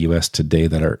places in the U.S. today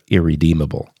that are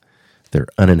irredeemable. They're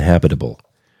uninhabitable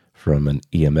from an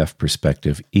EMF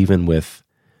perspective, even with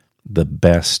the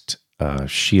best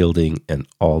shielding and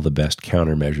all the best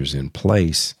countermeasures in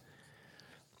place.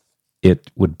 It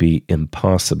would be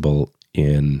impossible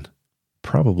in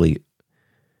probably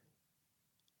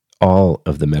all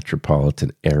of the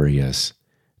metropolitan areas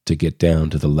to get down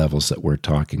to the levels that we're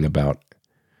talking about,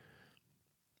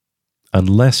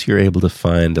 unless you're able to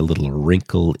find a little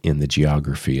wrinkle in the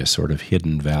geography, a sort of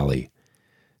hidden valley,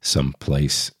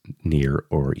 someplace near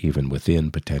or even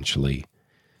within potentially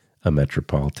a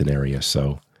metropolitan area.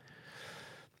 So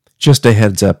just a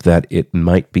heads up that it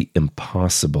might be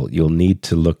impossible. You'll need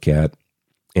to look at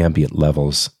ambient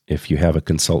levels. If you have a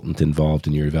consultant involved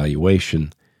in your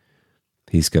evaluation,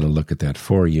 he's going to look at that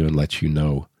for you and let you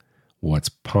know what's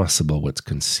possible, what's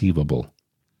conceivable.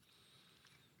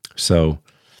 So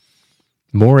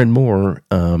more and more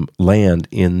land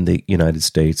in the United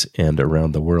States and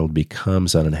around the world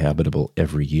becomes uninhabitable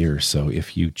every year. So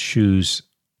if you choose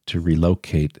to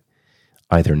relocate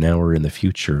either now or in the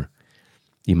future,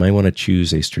 you might want to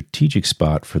choose a strategic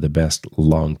spot for the best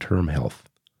long-term health.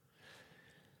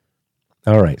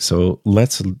 All right, so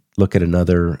let's look at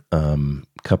another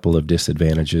couple of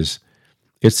disadvantages.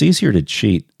 It's easier to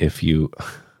cheat if you're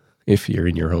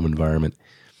in your home environment.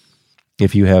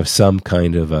 If you have some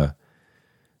kind of a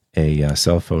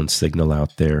cell phone signal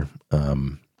out there,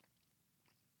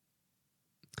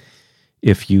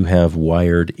 if you have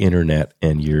wired internet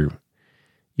and you're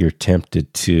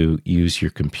tempted to use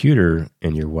your computer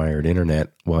and your wired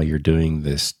internet while you're doing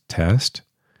this test,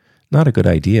 not a good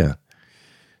idea,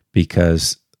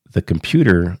 because the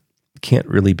computer can't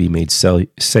really be made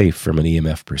safe from an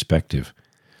EMF perspective.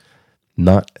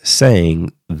 Not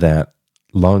saying that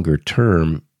longer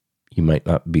term you might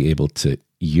not be able to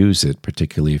use it,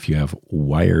 particularly if you have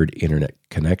wired internet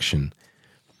connection,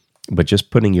 but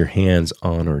just putting your hands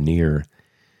on or near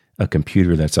a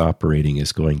computer that's operating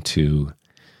is going to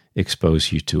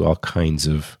expose you to all kinds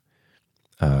of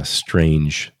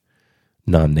strange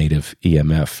non-native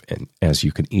EMF, and as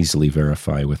you can easily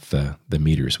verify with the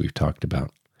meters we've talked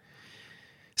about.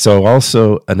 So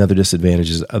also another disadvantage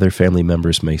is other family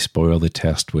members may spoil the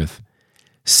test with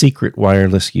secret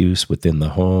wireless use within the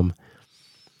home.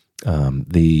 I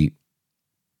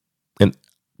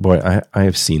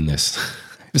have seen this.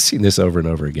 I've seen this over and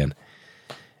over again.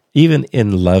 Even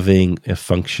in loving,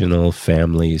 functional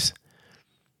families,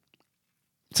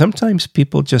 sometimes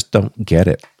people just don't get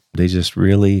it. They just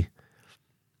really,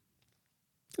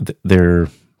 they're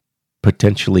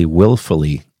potentially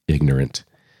willfully ignorant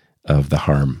of the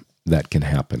harm that can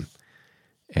happen.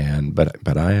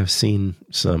 But I have seen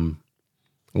some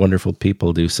wonderful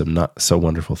people do some not so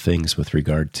wonderful things with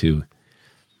regard to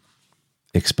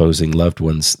exposing loved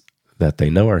ones that they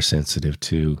know are sensitive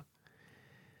to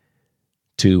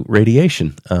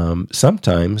radiation.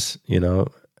 Sometimes,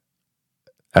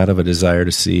 out of a desire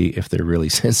to see if they're really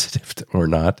sensitive or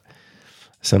not.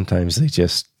 Sometimes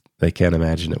they can't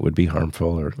imagine it would be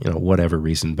harmful or, whatever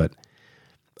reason. But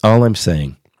all I'm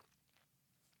saying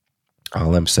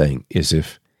is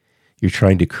if you're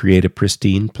trying to create a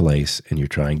pristine place and you're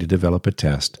trying to develop a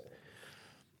test,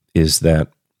 is that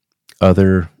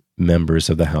other members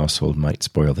of the household might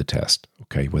spoil the test,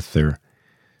 okay, with their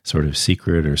sort of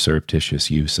secret or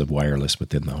surreptitious use of wireless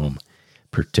within the home,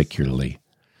 particularly.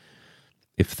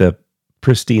 If the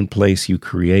pristine place you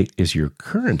create is your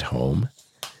current home,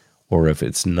 or if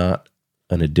it's not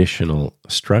an additional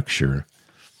structure,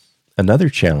 another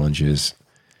challenge is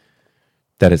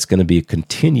that it's going to be a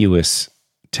continuous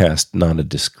test, not a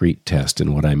discrete test.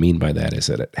 And what I mean by that is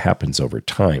that it happens over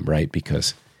time, right?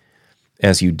 Because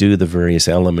as you do the various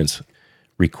elements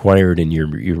required in your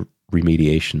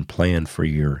remediation plan for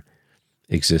your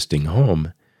existing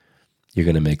home, you're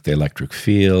going to make the electric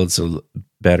fields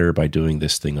better by doing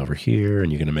this thing over here,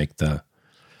 and you're going to make the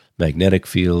magnetic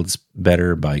fields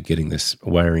better by getting this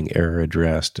wiring error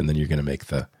addressed, and then you're going to make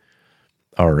the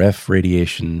RF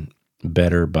radiation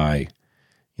better by,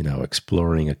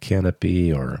 exploring a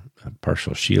canopy or a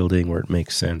partial shielding where it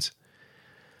makes sense,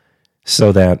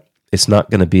 so that it's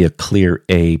not going to be a clear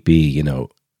A, B,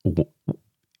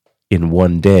 in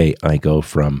one day I go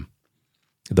from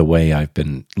the way I've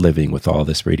been living with all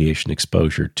this radiation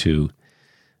exposure to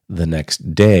the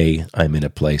next day I'm in a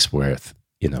place where,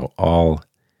 all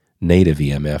native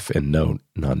EMF and no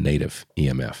non-native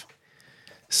EMF.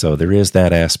 So there is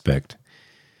that aspect.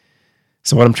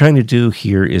 So what I'm trying to do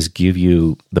here is give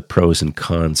you the pros and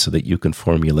cons so that you can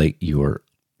formulate your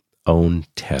own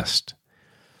test.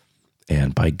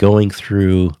 And by going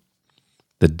through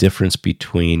the difference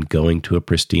between going to a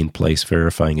pristine place,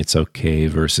 verifying it's okay,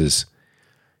 versus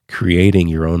creating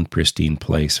your own pristine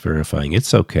place, verifying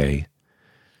it's okay.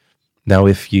 Now,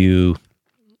 if you're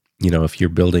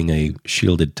building a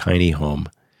shielded tiny home,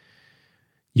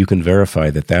 you can verify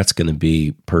that that's going to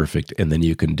be perfect, and then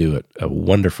you can do a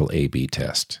wonderful A/B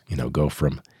test. Go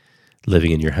from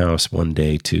living in your house one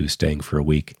day to staying for a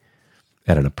week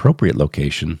at an appropriate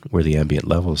location where the ambient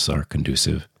levels are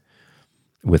conducive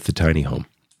with the tiny home.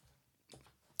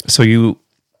 So you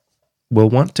will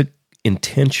want to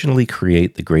intentionally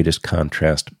create the greatest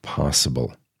contrast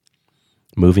possible,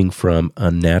 moving from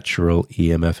unnatural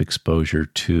EMF exposure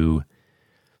to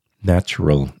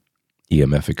natural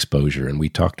EMF exposure. And we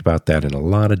talked about that in a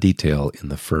lot of detail in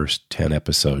the first 10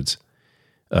 episodes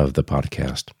of the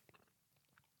podcast.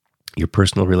 Your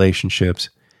personal relationships,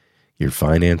 your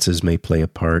finances may play a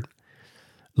part.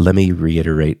 Let me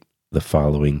reiterate the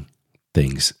following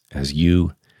things as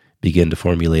you begin to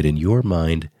formulate in your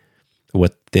mind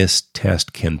what this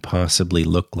test can possibly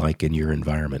look like in your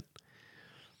environment.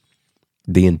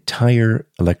 The entire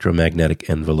electromagnetic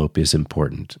envelope is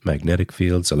important. Magnetic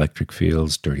fields, electric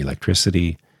fields, dirty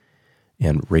electricity,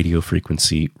 and radio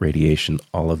frequency radiation,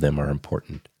 all of them are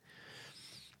important.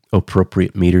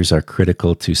 Appropriate meters are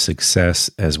critical to success,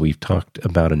 as we've talked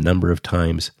about a number of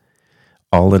times.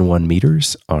 All-in-one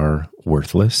meters are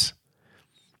worthless.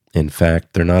 In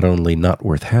fact, they're not only not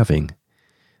worth having,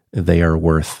 they are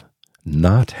worth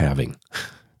not having.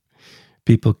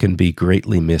 People can be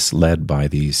greatly misled by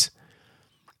these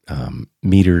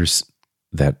meters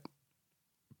that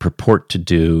purport to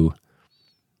do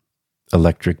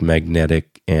electric,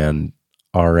 magnetic, and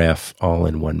RF all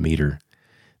in one meter.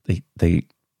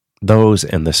 Those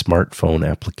and the smartphone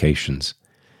applications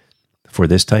for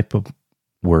this type of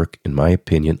work, in my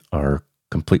opinion, are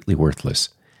completely worthless.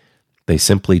 They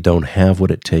simply don't have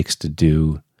what it takes to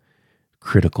do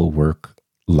critical work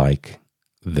like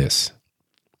this.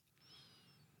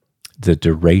 The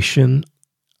duration,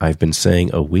 I've been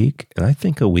saying a week, and I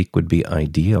think a week would be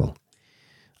ideal.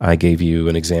 I gave you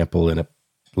an example in a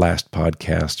last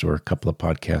podcast or a couple of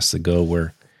podcasts ago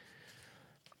where,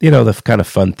 the kind of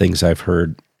fun things I've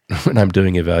heard when I'm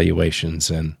doing evaluations,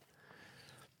 and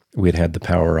we'd had the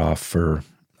power off for,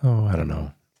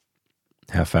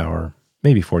 half hour,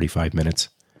 maybe 45 minutes.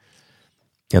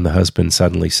 And the husband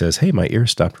suddenly says, "Hey, my ear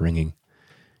stopped ringing,"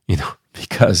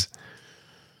 because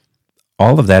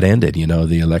all of that ended,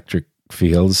 the electric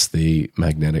fields, the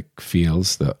magnetic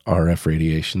fields, the RF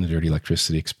radiation, the dirty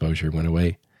electricity exposure went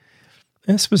away.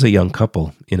 And this was a young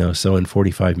couple, so in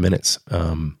 45 minutes,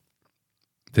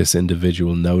 this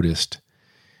individual noticed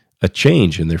a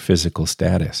change in their physical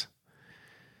status.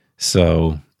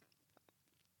 So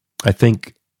I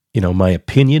think, my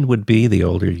opinion would be the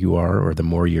older you are, or the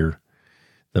more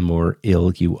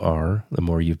ill you are, the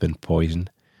more you've been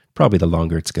poisoned, probably the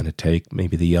longer it's going to take.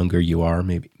 Maybe the younger you are,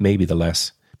 maybe the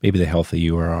less, maybe the healthier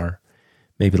you are,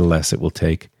 maybe the less it will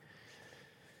take.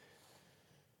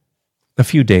 A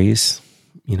few days,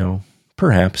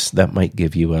 perhaps that might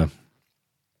give you a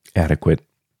adequate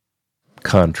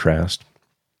contrast.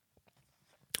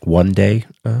 One day,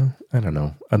 I don't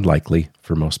know, unlikely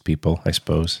for most people, I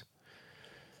suppose.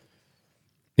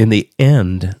 In the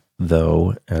end,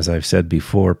 though, as I've said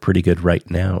before, pretty good right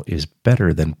now is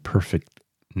better than perfect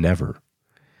never.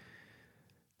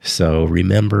 So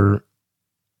remember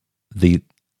the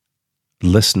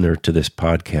listener to this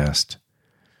podcast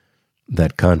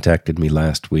that contacted me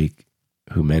last week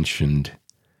who mentioned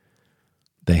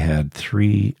they had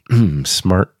 3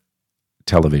 smart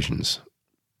televisions,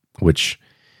 which,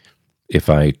 if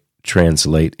I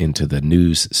translate into the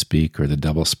news speak or the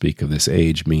double speak of this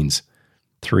age, means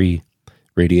 3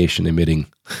 radiation-emitting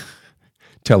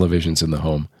televisions in the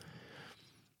home.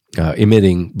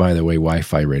 Emitting, by the way,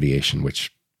 Wi-Fi radiation,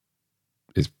 which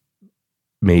is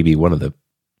maybe one of the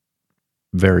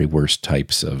very worst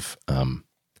types of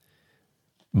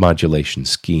modulation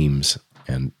schemes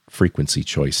and frequency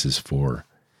choices for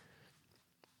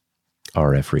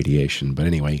RF radiation. But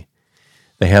anyway,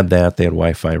 they had that. They had a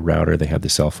Wi-Fi router. They had the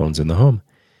cell phones in the home.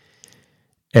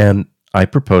 And I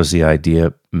proposed the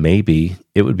idea, maybe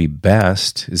it would be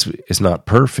best, it's not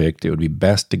perfect, it would be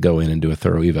best to go in and do a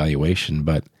thorough evaluation,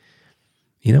 but,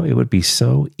 it would be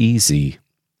so easy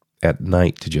at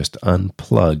night to just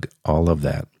unplug all of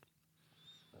that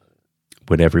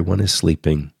when everyone is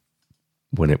sleeping,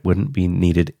 when it wouldn't be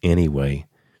needed anyway,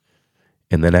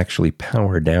 and then actually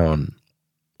power down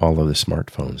all of the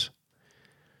smartphones.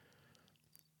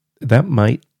 That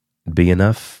might be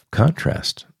enough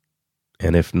contrast.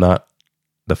 And if not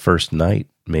the first night,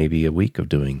 maybe a week of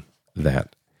doing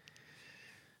that.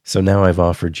 So now I've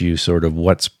offered you sort of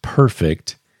what's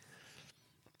perfect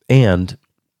and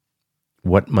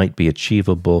what might be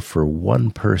achievable for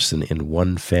one person in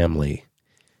one family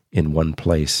in one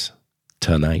place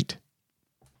tonight.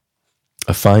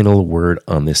 A final word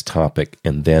on this topic,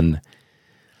 and then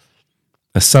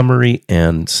a summary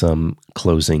and some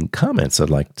closing comments I'd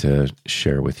like to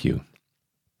share with you.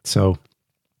 So,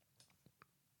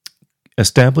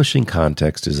 establishing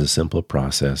context is a simple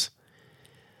process,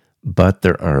 but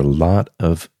there are a lot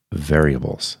of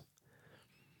variables.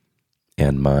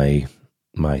 And my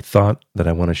thought that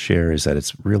I want to share is that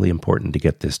it's really important to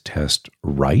get this test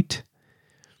right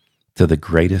to the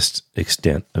greatest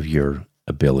extent of your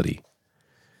ability.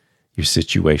 Your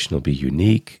situation will be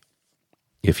unique.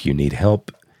 If you need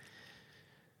help,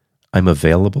 I'm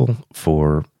available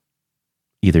for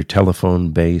either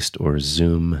telephone-based or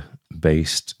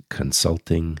Zoom-based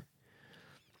consulting.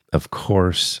 Of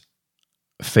course,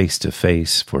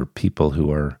 face-to-face for people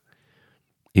who are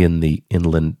in the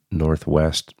inland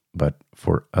Northwest, but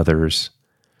for others,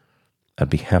 I'd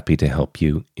be happy to help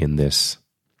you in this,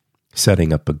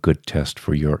 setting up a good test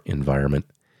for your environment.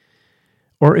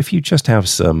 Or if you just have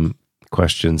some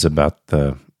questions about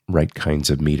the right kinds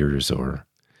of meters or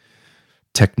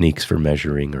techniques for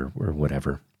measuring or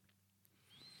whatever.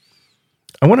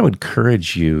 I want to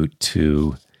encourage you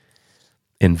to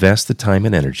invest the time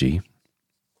and energy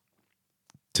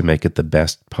to make it the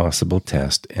best possible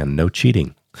test and no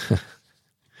cheating.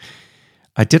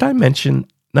 I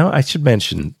should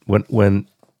mention when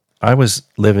I was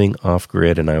living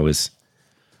off-grid and I was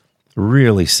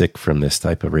really sick from this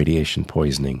type of radiation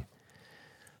poisoning,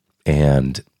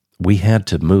 and we had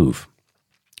to move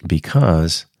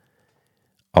because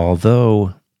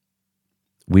although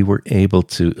we were able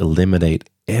to eliminate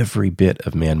every bit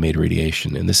of man-made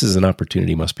radiation, and this is an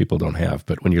opportunity most people don't have,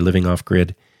 but when you're living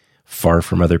off-grid, far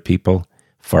from other people,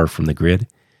 far from the grid,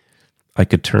 I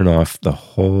could turn off the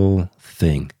whole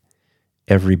thing.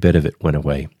 Every bit of it went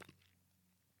away.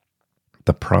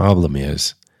 The problem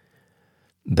is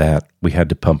that we had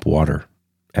to pump water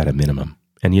at a minimum.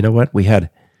 And you know what? We had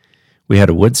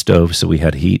a wood stove, so we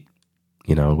had heat.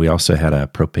 We also had a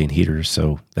propane heater,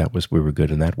 so we were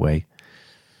good in that way.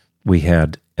 We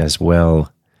had as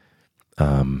well,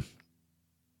 a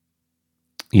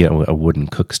wooden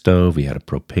cook stove. We had a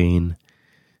propane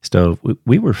stove.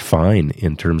 We were fine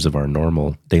in terms of our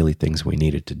normal daily things we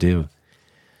needed to do.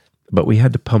 But we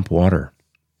had to pump water.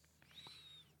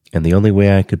 And the only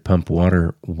way I could pump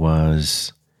water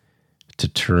was to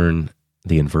turn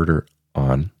the inverter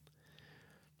on.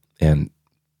 And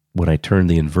when I turned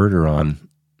the inverter on,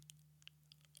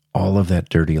 all of that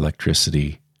dirty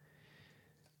electricity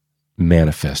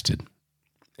manifested.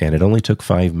 And it only took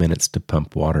 5 minutes to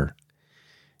pump water.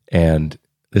 And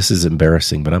this is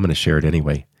embarrassing, but I'm going to share it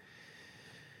anyway.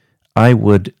 I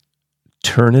would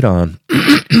turn it on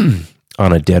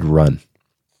on a dead run.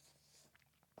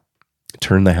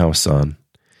 Turn the house on,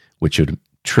 which would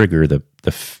trigger the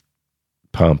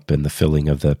pump and the filling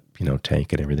of the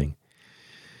tank and everything.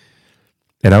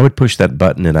 And I would push that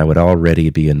button and I would already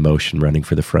be in motion running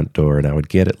for the front door, and I would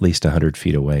get at least 100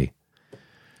 feet away.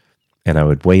 And I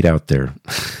would wait out there,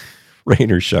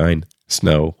 rain or shine,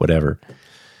 snow, whatever,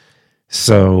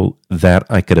 so that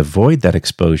I could avoid that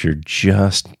exposure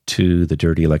just to the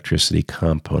dirty electricity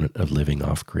component of living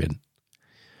off-grid.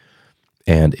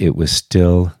 And it was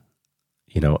still,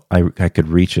 I could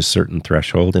reach a certain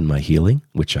threshold in my healing,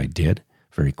 which I did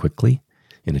very quickly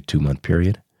in a 2-month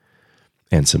period.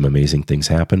 And some amazing things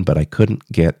happened, but I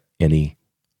couldn't get any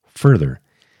further.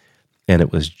 And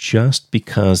it was just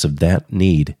because of that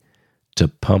need to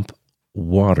pump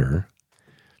water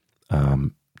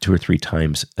 2 or 3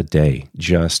 times a day,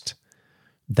 just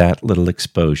that little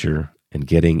exposure and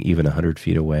getting even 100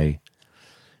 feet away.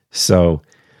 So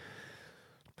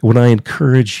when I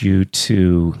encourage you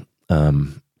to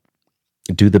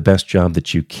do the best job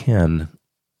that you can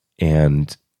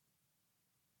and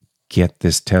get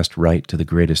this test right to the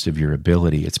greatest of your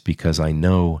ability. It's because I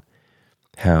know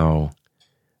how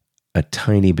a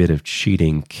tiny bit of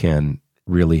cheating can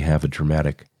really have a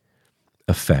dramatic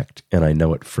effect. And I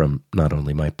know it from not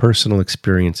only my personal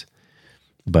experience,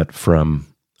 but from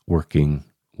working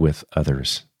with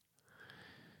others.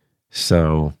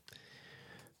 So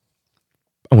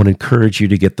I want to encourage you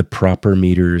to get the proper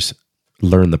meters,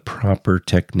 learn the proper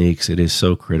techniques. It is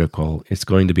so critical. It's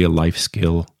going to be a life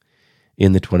skill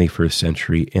in the 21st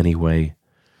century anyway.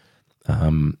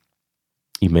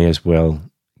 You may as well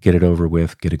get it over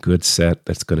with, get a good set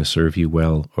that's going to serve you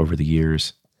well over the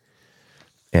years.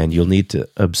 And you'll need to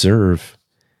observe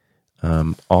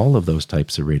all of those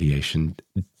types of radiation.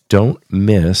 Don't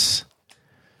miss,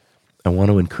 I want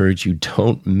to encourage you,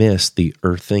 don't miss the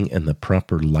earthing and the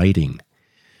proper lighting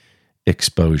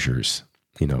exposures.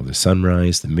 You know, the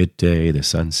sunrise, the midday, the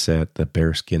sunset, the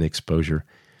bearskin exposure,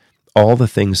 all the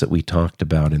things that we talked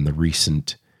about in the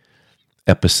recent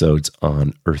episodes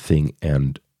on earthing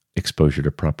and exposure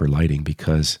to proper lighting,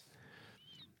 because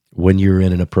when you're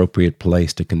in an appropriate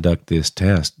place to conduct this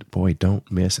test, boy,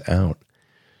 don't miss out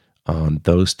on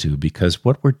those two, because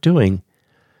what we're doing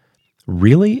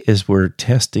really is we're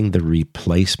testing the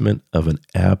replacement of an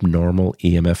abnormal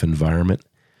EMF environment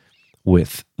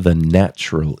with the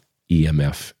natural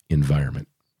EMF environment.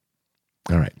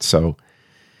 All right, so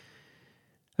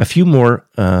a few more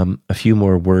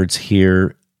words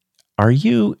here. Are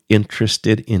you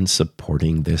interested in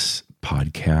supporting this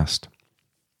podcast?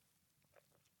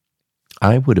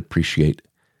 I would appreciate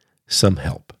some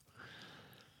help.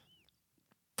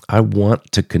 I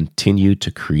want to continue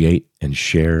to create and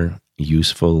share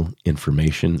useful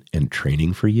information and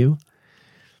training for you.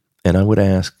 And I would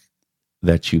ask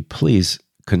that you please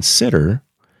consider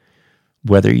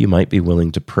whether you might be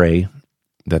willing to pray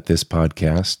that this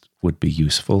podcast would be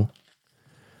useful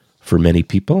for many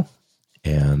people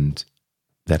and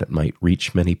that it might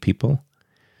reach many people.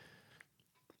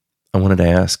 I wanted to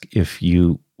ask if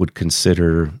you would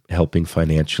consider helping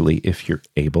financially if you're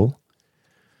able,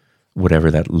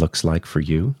 whatever that looks like for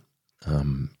you.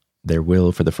 There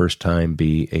will, for the first time,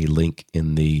 be a link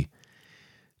in the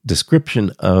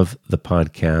description of the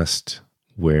podcast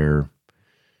where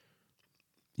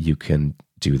you can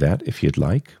do that if you'd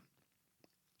like.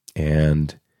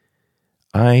 And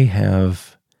I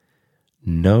have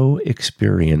no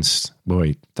experience.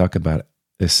 Boy, talk about it.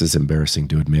 This is embarrassing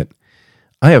to admit.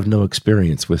 I have no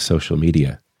experience with social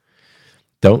media.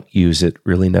 Don't use it,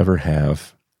 really never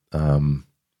have.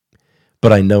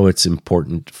 But I know it's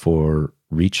important for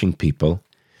reaching people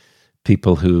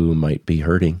who might be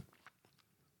hurting,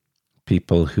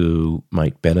 people who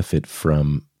might benefit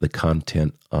from the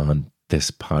content on this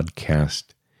podcast.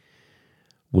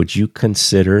 Would you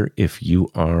consider, if you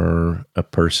are a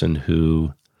person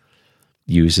who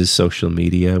uses social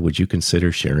media, would you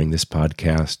consider sharing this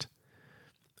podcast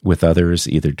with others,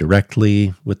 either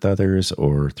directly with others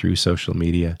or through social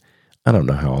media? I don't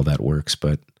know how all that works,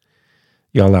 but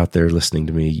y'all out there listening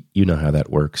to me, you know how that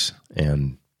works.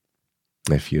 And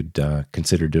if you'd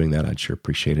consider doing that, I'd sure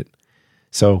appreciate it.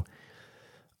 So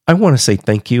I want to say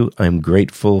thank you. I'm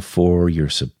grateful for your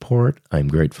support. I'm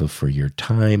grateful for your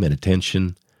time and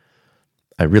attention.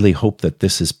 I really hope that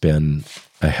this has been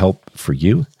a help for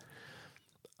you.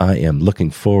 I am looking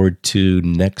forward to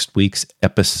next week's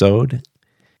episode.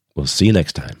 We'll see you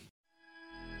next time.